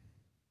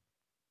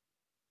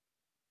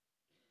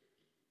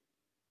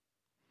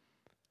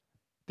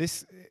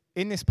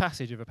 In this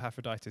passage of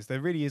Epaphroditus,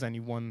 there really is only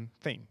one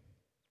theme.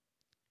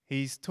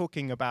 He's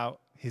talking about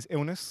his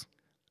illness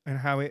and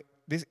how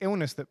this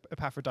illness that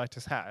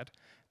Epaphroditus had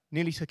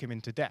nearly took him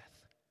into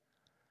death.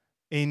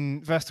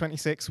 In verse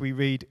 26, we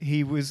read,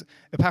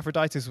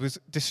 Epaphroditus was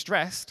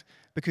distressed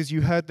because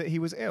you heard that he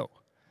was ill.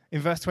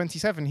 In verse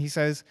 27, he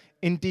says,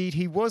 indeed,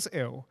 he was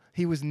ill.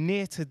 He was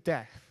near to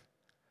death.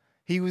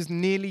 He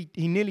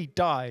nearly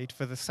died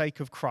for the sake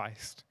of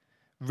Christ,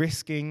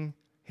 risking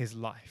his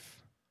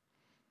life.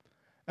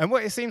 And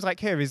what it seems like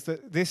here is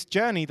that this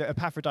journey that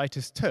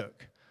Epaphroditus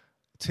took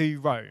to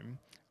Rome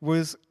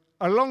was,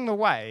 along the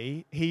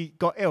way, he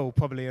got ill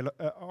probably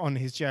on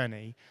his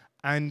journey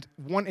and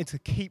wanted to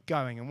keep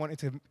going and wanted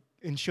to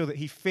ensure that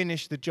he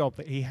finished the job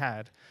that he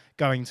had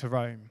going to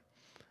Rome.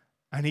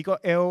 And he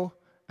got ill,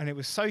 and it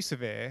was so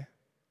severe,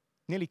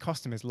 nearly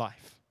cost him his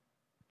life.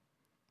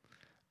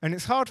 And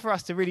it's hard for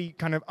us to really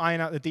kind of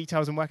iron out the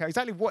details and work out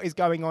exactly what is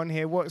going on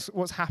here,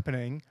 what's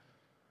happening.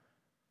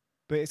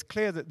 But it's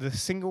clear that the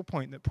single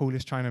point that Paul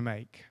is trying to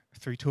make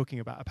through talking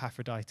about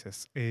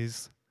Epaphroditus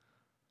is,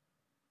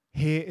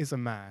 here is a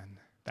man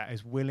that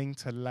is willing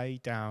to lay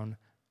down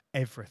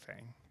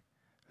everything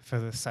for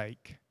the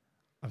sake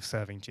of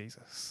serving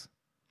Jesus.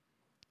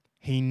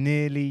 He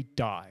nearly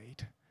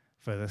died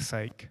for the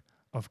sake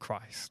of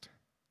Christ.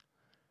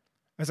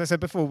 As I said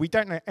before, we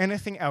don't know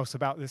anything else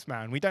about this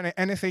man. We don't know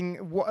anything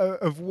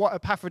of what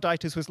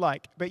Epaphroditus was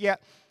like. But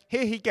yet,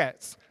 here he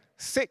gets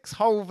 6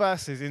 whole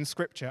verses in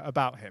Scripture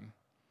about him.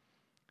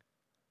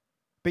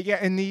 But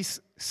yet, in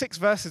these 6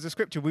 verses of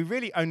Scripture, we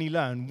really only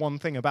learn one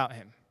thing about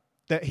him.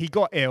 That he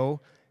got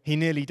ill, he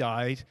nearly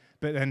died,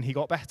 but then he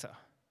got better.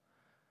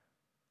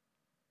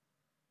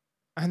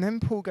 And then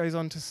Paul goes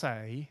on to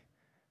say,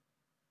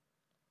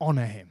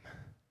 honor him.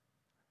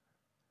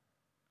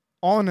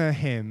 Honor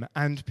him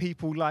and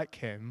people like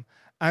him.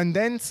 And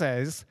then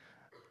says,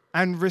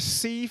 and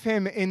receive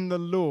him in the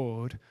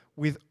Lord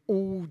with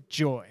all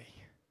joy.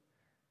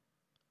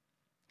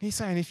 He's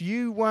saying, if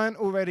you weren't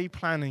already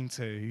planning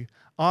to,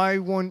 I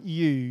want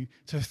you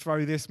to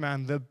throw this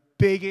man the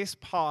biggest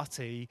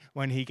party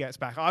when he gets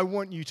back. I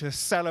want you to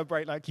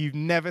celebrate like you've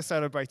never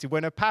celebrated.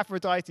 When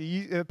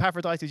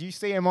Epaphroditus, you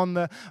see him on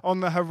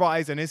the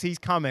horizon as he's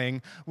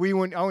coming, I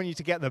want you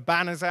to get the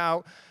banners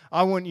out.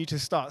 I want you to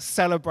start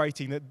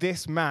celebrating that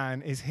this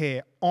man is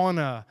here.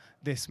 Honor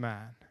this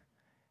man.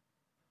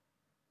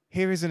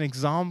 Here is an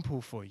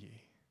example for you.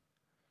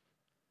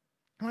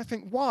 And I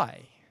think,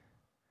 why?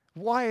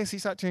 Why is he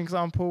such an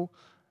example?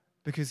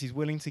 Because he's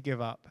willing to give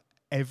up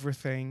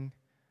everything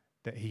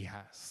that he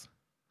has.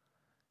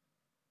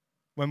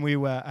 When we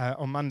were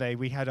on Monday,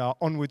 we had our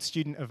Onward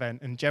student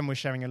event, and Jem was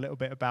sharing a little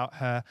bit about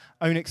her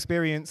own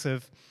experience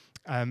of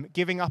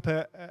giving up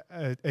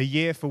a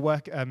year for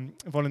work,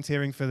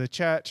 volunteering for the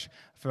church,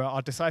 for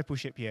our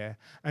discipleship year.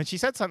 And she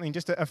said something,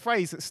 just a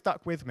phrase that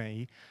stuck with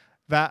me,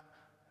 that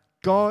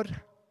God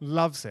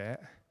loves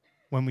it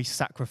when we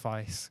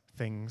sacrifice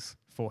things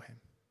for him.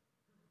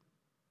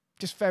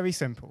 Just very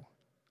simple,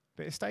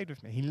 but it stayed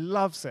with me. He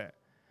loves it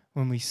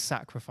when we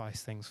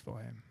sacrifice things for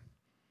him.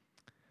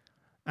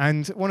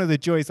 And one of the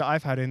joys that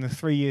I've had in the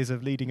 3 years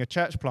of leading a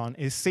church plant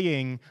is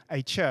seeing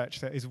a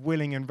church that is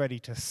willing and ready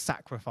to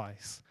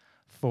sacrifice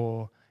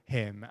for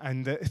him.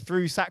 And that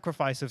through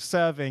sacrifice of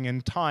serving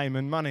and time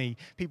and money,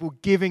 people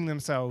giving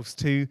themselves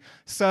to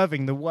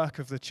serving the work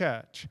of the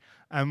church.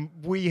 And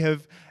we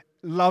have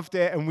loved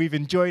it and we've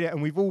enjoyed it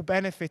and we've all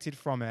benefited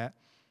from it.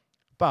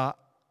 But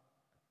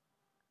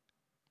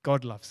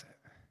God loves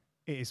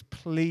it. It is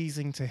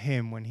pleasing to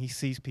him when he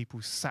sees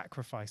people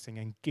sacrificing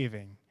and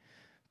giving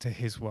to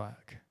his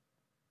work.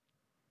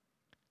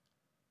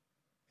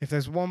 If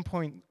there's one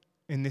point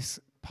in this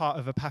part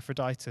of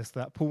Epaphroditus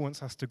that Paul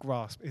wants us to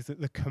grasp, is that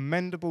the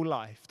commendable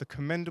life, the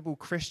commendable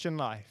Christian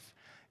life,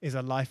 is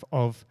a life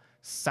of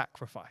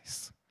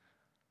sacrifice.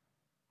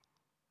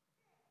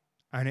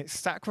 And it's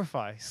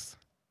sacrifice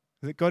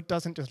that God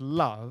doesn't just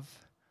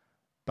love,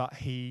 but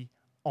he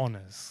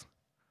honors.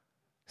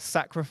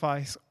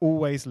 Sacrifice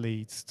always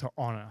leads to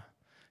honor.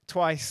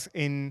 Twice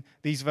in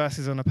these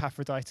verses on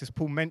Epaphroditus,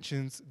 Paul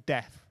mentions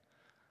death.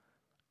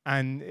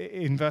 And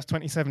in verse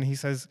 27, he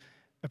says,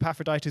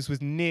 Epaphroditus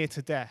was near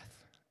to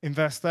death. In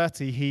verse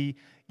 30, he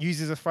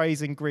uses a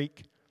phrase in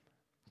Greek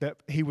that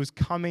he was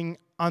coming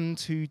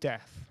unto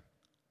death.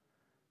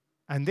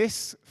 And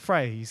this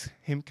phrase,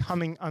 him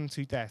coming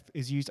unto death,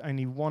 is used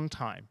only one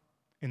time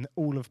in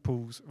all of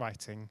Paul's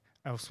writing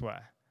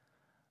elsewhere.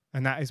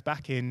 And that is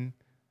back in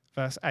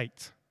verse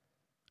 8,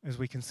 as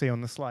we can see on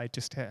the slide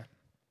just here.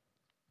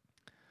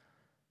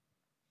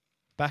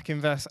 Back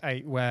in verse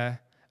 8, where,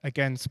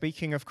 again,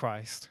 speaking of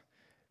Christ,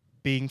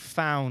 being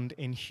found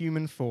in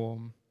human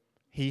form,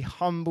 he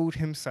humbled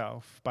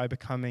himself by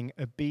becoming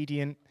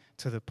obedient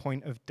to the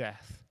point of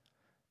death,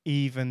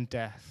 even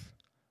death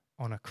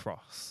on a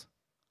cross.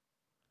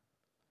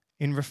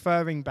 In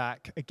referring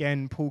back,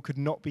 again, Paul could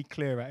not be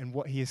clearer in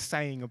what he is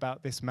saying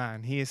about this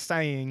man. He is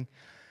saying,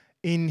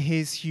 in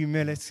his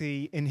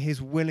humility, in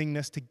his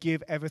willingness to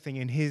give everything,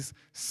 in his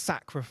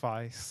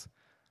sacrifice,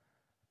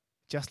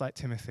 just like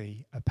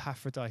Timothy,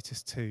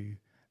 Epaphroditus too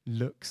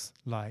looks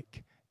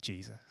like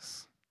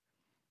Jesus.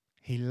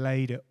 He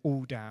laid it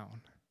all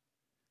down.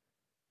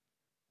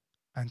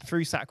 And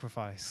through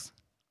sacrifice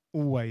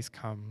always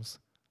comes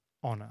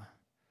honor.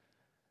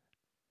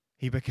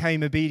 He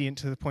became obedient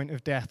to the point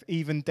of death,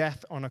 even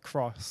death on a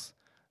cross.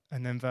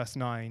 And then verse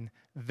 9,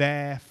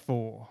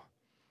 therefore,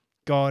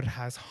 God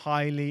has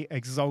highly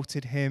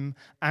exalted him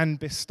and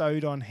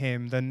bestowed on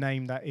him the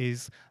name that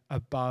is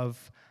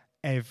above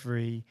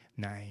every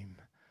name.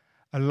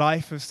 A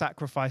life of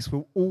sacrifice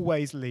will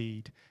always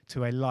lead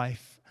to a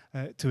life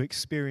to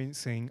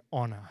experiencing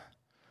honor.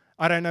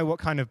 I don't know what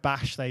kind of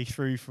bash they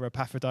threw for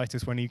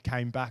Epaphroditus when he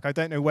came back. I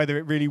don't know whether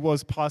it really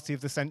was party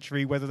of the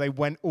century, whether they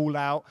went all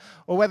out,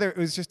 or whether it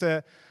was just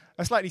a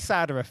slightly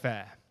sadder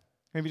affair.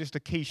 Maybe just a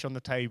quiche on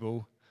the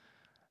table,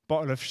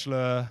 bottle of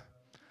Schlur,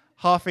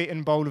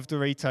 half-eaten bowl of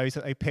Doritos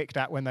that they picked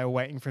at when they were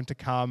waiting for him to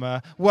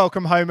come.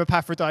 Welcome home,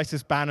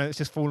 Epaphroditus banner that's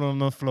just fallen on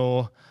the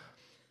floor.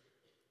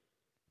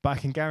 But I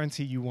can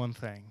guarantee you one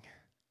thing.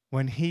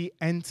 When he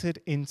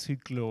entered into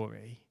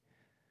glory,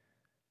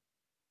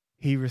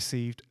 he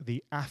received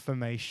the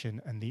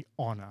affirmation and the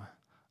honor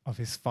of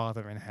his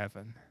Father in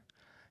heaven.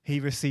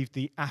 He received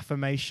the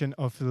affirmation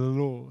of the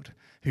Lord,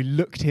 who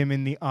looked him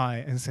in the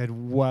eye and said,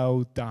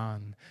 well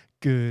done,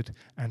 good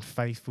and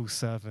faithful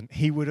servant.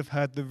 He would have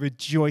heard the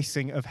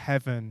rejoicing of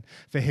heaven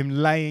for him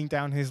laying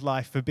down his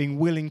life, for being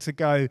willing to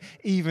go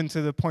even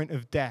to the point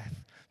of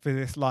death for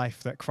this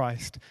life that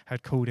Christ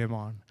had called him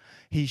on.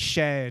 He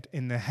shared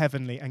in the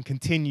heavenly and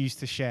continues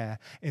to share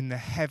in the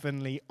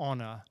heavenly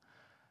honor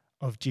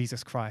of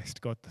Jesus Christ,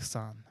 God the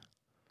Son.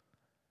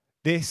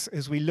 This,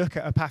 as we look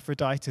at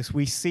Epaphroditus,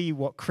 we see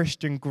what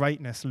Christian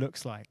greatness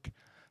looks like.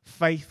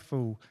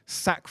 Faithful,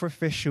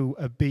 sacrificial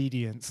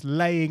obedience,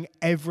 laying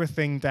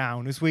everything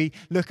down. As we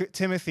look at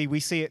Timothy, we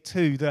see it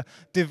too. The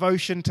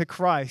devotion to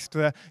Christ,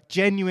 the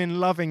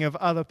genuine loving of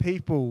other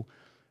people,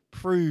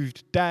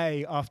 proved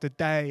day after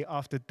day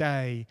after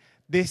day.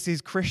 This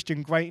is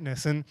Christian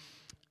greatness. And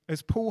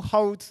as Paul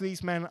holds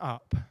these men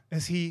up,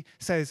 as he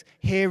says,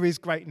 here is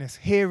greatness,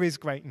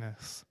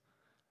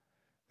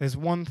 there's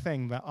one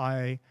thing that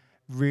I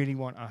really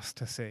want us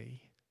to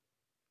see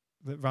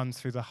that runs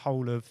through the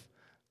whole of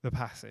the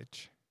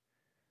passage.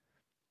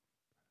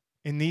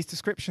 In these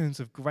descriptions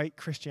of great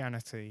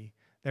Christianity,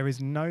 there is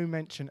no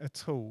mention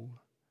at all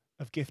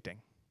of gifting.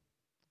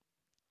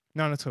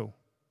 None at all.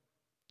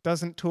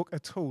 Doesn't talk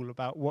at all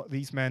about what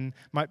these men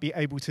might be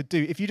able to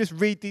do. If you just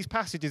read these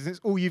passages,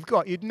 it's all you've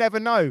got. You'd never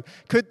know.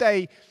 Could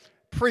they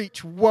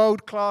preach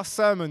world-class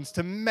sermons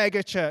to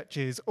mega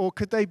churches, or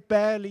could they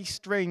barely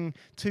string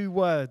two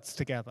words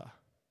together?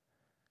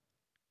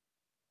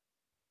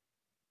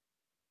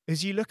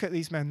 As you look at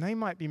these men, they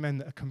might be men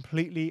that are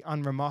completely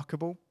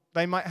unremarkable.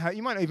 You might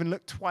not even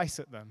look twice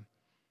at them.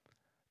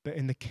 But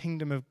in the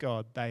kingdom of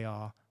God, they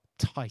are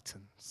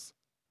titans.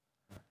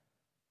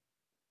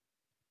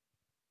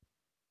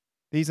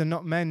 These are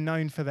not men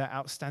known for their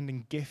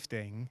outstanding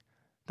gifting.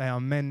 They are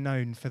men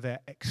known for their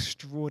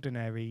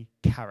extraordinary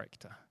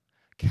character.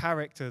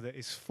 Character that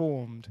is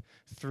formed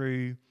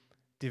through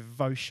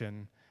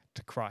devotion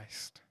to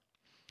Christ.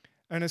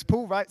 And as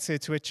Paul writes here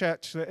to a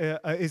church that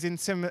is in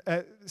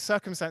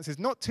circumstances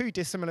not too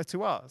dissimilar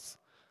to ours,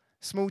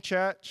 small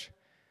church,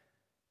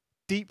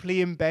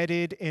 deeply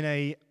embedded in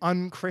an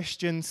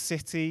unchristian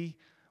city,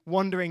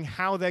 wondering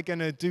how they're going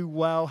to do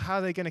well, how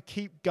they're going to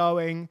keep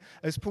going.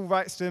 As Paul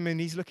writes to them, and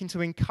he's looking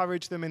to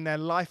encourage them in their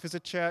life as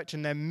a church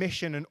and their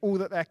mission and all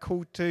that they're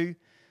called to,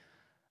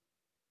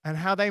 and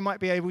how they might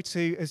be able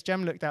to, as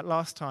Jem looked at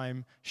last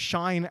time,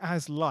 shine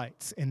as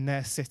lights in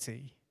their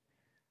city.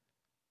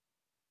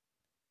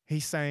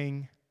 He's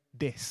saying,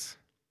 this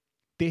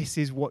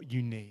is what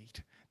you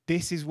need.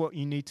 This is what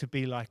you need to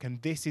be like,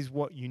 and this is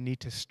what you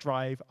need to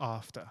strive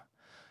after.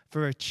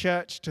 For a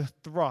church to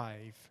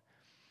thrive,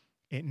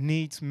 it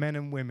needs men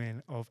and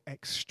women of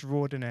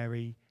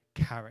extraordinary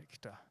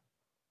character.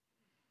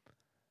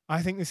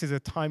 I think this is a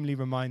timely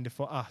reminder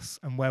for us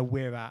and where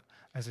we're at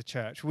as a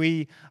church.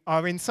 We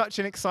are in such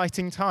an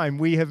exciting time.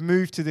 We have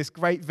moved to this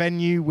great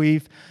venue.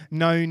 We've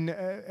known,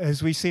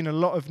 as we've seen a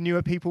lot of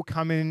newer people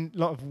come in, a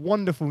lot of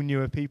wonderful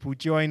newer people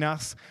join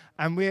us.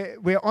 And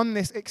we're on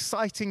this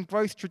exciting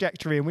growth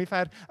trajectory, and we've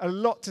had a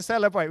lot to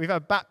celebrate. We've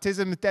had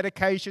baptisms,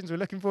 dedications. We're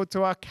looking forward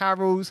to our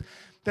carols.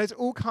 There's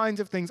all kinds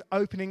of things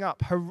opening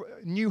up,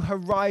 new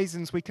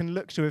horizons we can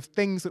look to, of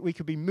things that we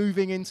could be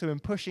moving into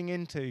and pushing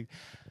into.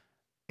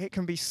 It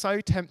can be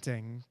so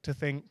tempting to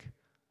think,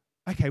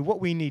 okay,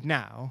 what we need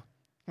now,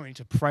 what we need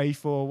to pray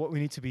for, what we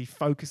need to be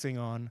focusing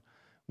on,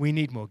 we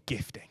need more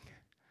gifting.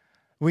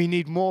 We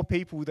need more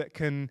people that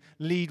can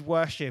lead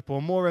worship, or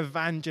more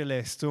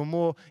evangelists, or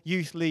more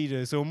youth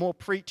leaders, or more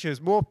preachers,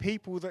 more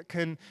people that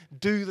can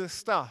do the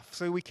stuff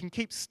so we can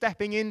keep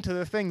stepping into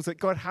the things that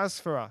God has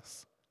for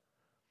us.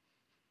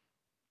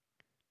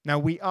 Now,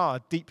 we are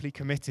deeply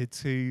committed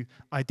to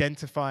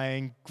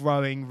identifying,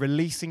 growing,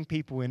 releasing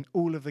people in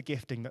all of the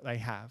gifting that they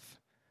have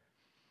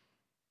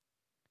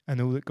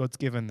and all that God's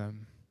given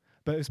them.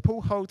 But as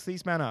Paul holds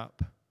these men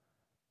up,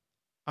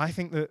 I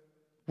think that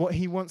what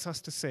he wants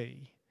us to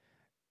see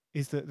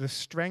is that the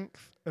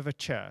strength of a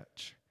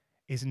church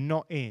is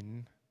not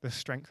in the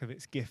strength of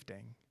its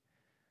gifting.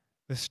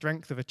 The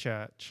strength of a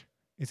church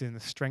is in the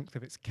strength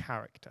of its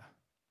character.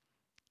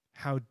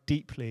 How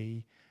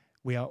deeply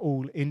we are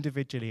all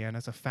individually and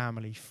as a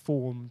family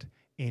formed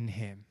in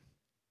him.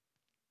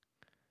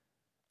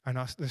 And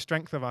the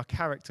strength of our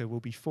character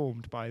will be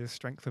formed by the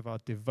strength of our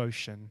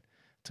devotion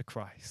to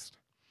Christ.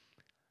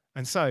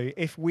 And so,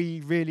 if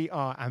we really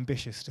are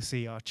ambitious to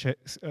see our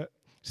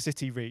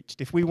city reached,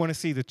 if we want to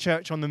see the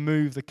church on the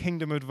move, the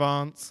kingdom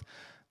advance,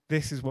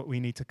 this is what we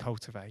need to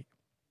cultivate.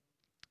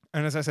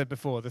 And as I said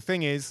before, the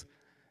thing is,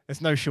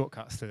 there's no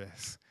shortcuts to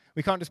this.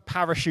 We can't just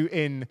parachute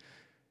in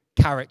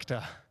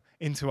character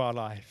into our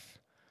life.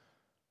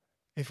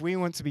 If we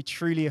want to be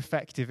truly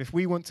effective, if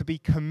we want to be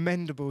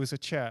commendable as a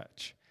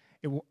church,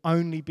 it will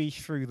only be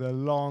through the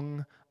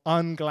long,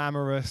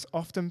 unglamorous,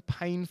 often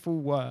painful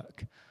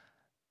work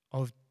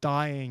of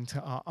dying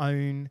to our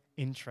own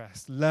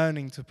interests,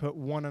 learning to put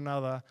one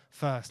another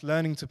first,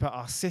 learning to put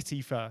our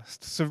city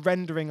first,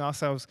 surrendering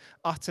ourselves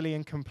utterly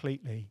and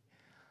completely.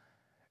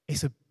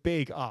 It's a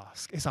big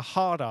ask. It's a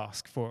hard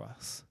ask for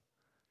us.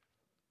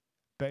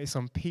 But it's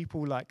on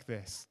people like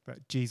this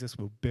that Jesus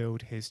will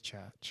build his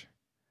church.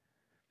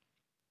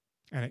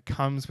 And it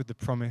comes with the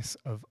promise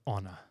of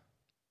honor.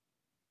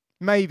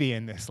 Maybe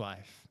in this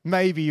life,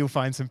 maybe you'll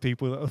find some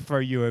people that will throw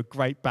you a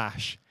great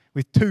bash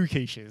with 2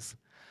 quiches.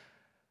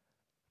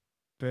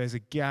 But there's a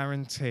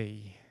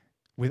guarantee,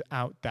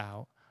 without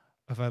doubt,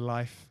 of a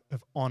life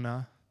of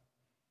honor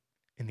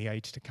in the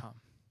age to come.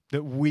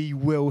 That we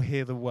will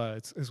hear the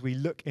words as we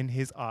look in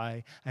his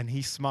eye and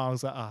he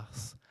smiles at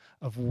us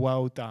of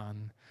well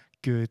done,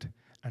 good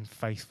and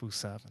faithful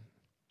servant.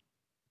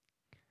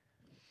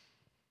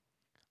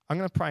 I'm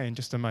going to pray in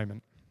just a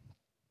moment.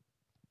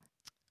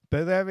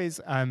 But there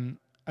is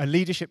a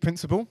leadership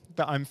principle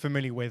that I'm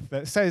familiar with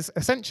that says,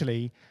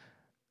 essentially,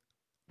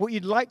 what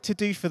you'd like to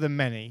do for the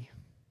many,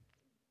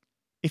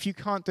 if you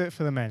can't do it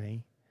for the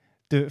many,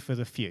 do it for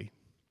the few.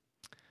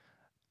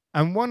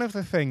 And one of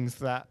the things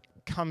that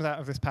comes out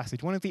of this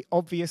passage, one of the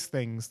obvious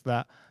things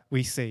that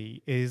we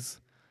see is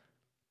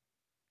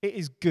it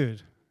is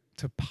good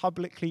to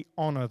publicly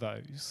honor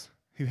those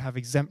who have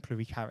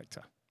exemplary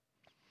character.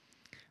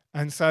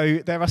 And so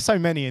there are so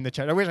many in the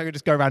church. I wish I could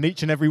just go around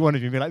each and every one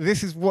of you and be like,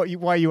 this is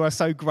why you are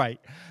so great.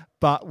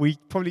 But we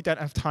probably don't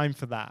have time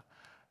for that.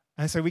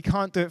 And so we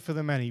can't do it for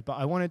the many, but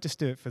I want to just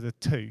do it for the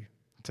 2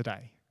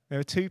 today. There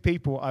are 2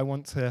 people I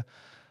want to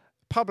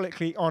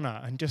publicly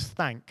honor and just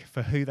thank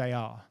for who they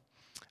are.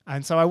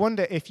 And so I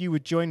wonder if you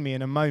would join me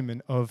in a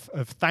moment of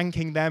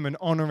thanking them and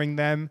honoring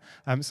them.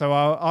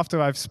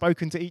 After I've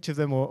spoken to each of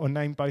them or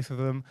named both of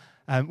them,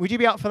 would you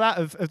be up for that,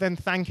 of then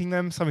thanking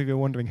them? Some of you are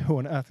wondering, who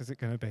on earth is it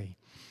going to be?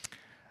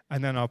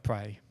 And then I'll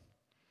pray.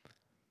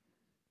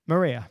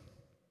 Maria.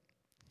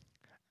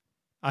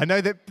 I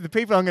know that the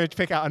people I'm going to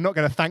pick out are not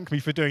going to thank me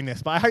for doing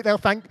this, but I hope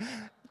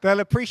they'll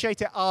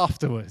appreciate it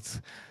afterwards.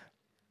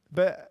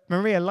 But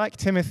Maria, like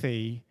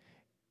Timothy,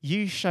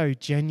 you show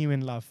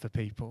genuine love for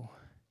people.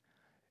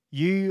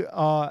 You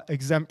are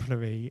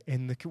exemplary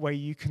in the way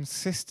you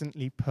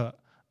consistently put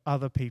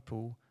other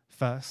people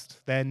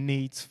first, their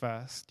needs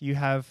first. You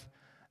have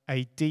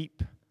a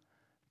deep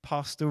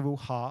pastoral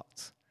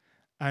heart.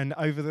 And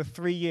over the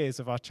 3 years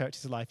of our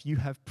church's life, you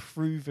have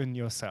proven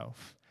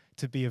yourself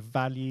to be of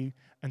value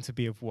and to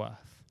be of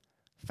worth.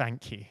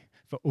 Thank you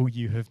for all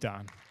you have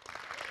done.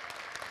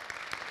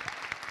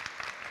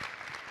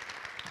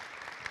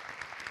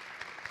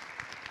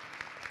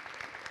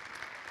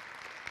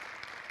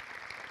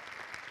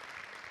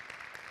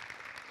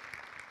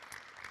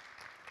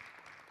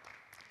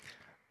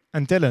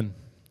 And Dylan,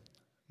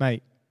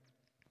 mate.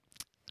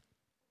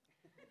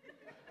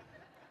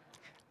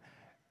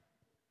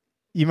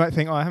 You might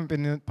think, I haven't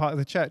been part of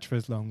the church for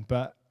as long,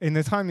 but in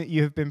the time that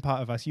you have been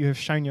part of us, you have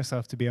shown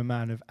yourself to be a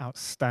man of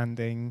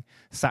outstanding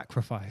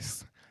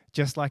sacrifice.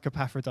 Just like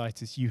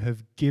Epaphroditus, you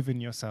have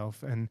given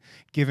yourself and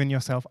given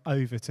yourself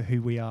over to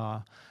who we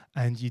are.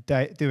 And you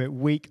do it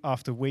week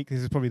after week.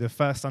 This is probably the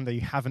first Sunday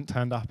you haven't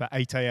turned up at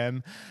 8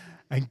 a.m.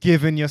 and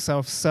given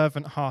yourself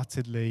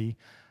servant-heartedly.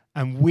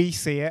 And we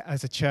see it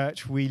as a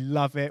church. We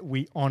love it.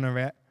 We honor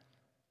it.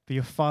 But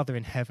your Father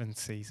in heaven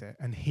sees it,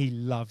 and he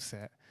loves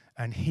it.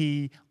 And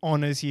he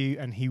honors you,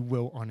 and he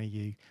will honor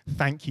you.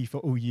 Thank you for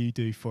all you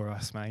do for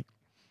us, mate.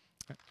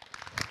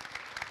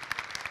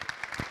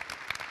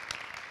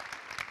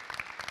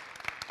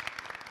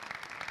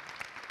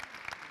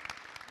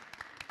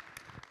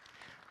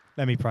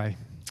 Let me pray.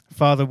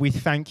 Father, we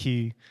thank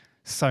you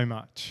so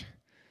much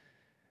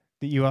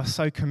that you are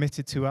so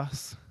committed to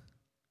us.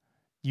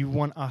 You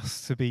want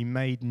us to be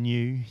made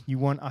new. You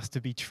want us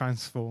to be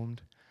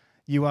transformed.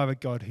 You are a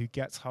God who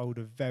gets hold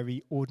of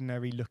very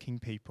ordinary looking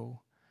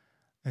people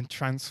and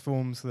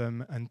transforms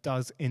them and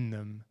does in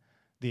them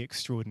the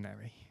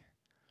extraordinary.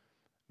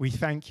 We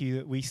thank you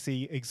that we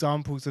see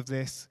examples of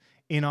this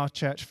in our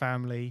church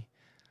family.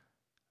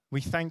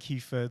 We thank you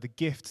for the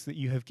gifts that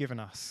you have given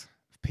us,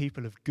 of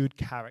people of good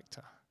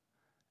character,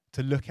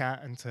 to look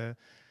at and to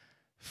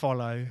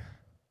follow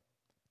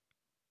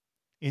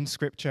in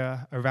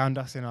Scripture, around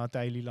us in our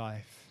daily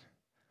life.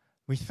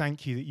 We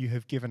thank you that you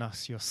have given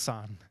us your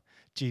Son,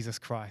 Jesus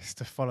Christ,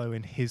 to follow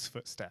in his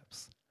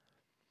footsteps.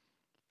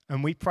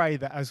 And we pray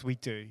that as we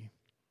do,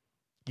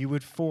 you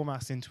would form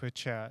us into a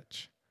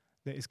church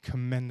that is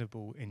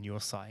commendable in your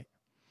sight,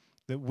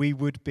 that we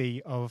would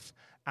be of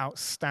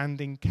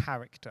outstanding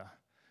character,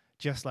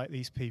 just like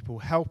these people.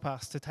 Help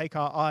us to take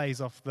our eyes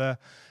off the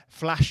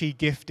flashy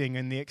gifting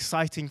and the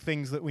exciting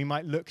things that we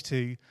might look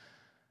to.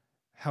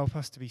 Help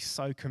us to be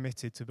so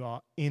committed to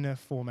our inner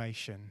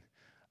formation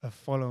of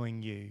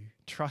following you,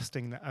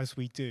 trusting that as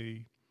we do,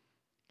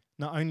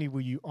 not only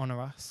will you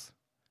honor us,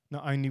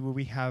 not only will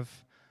we have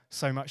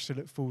so much to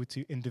look forward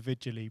to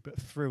individually,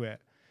 but through it,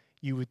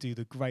 you would do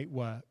the great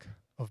work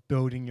of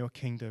building your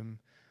kingdom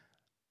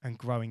and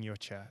growing your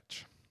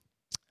church.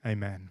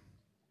 Amen.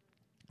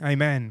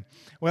 Amen.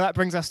 Well, that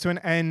brings us to an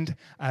end.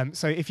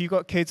 So if you've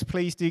got kids,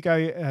 please do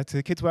go to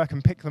the kids' work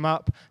and pick them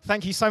up.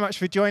 Thank you so much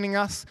for joining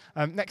us.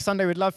 Next Sunday, we'd love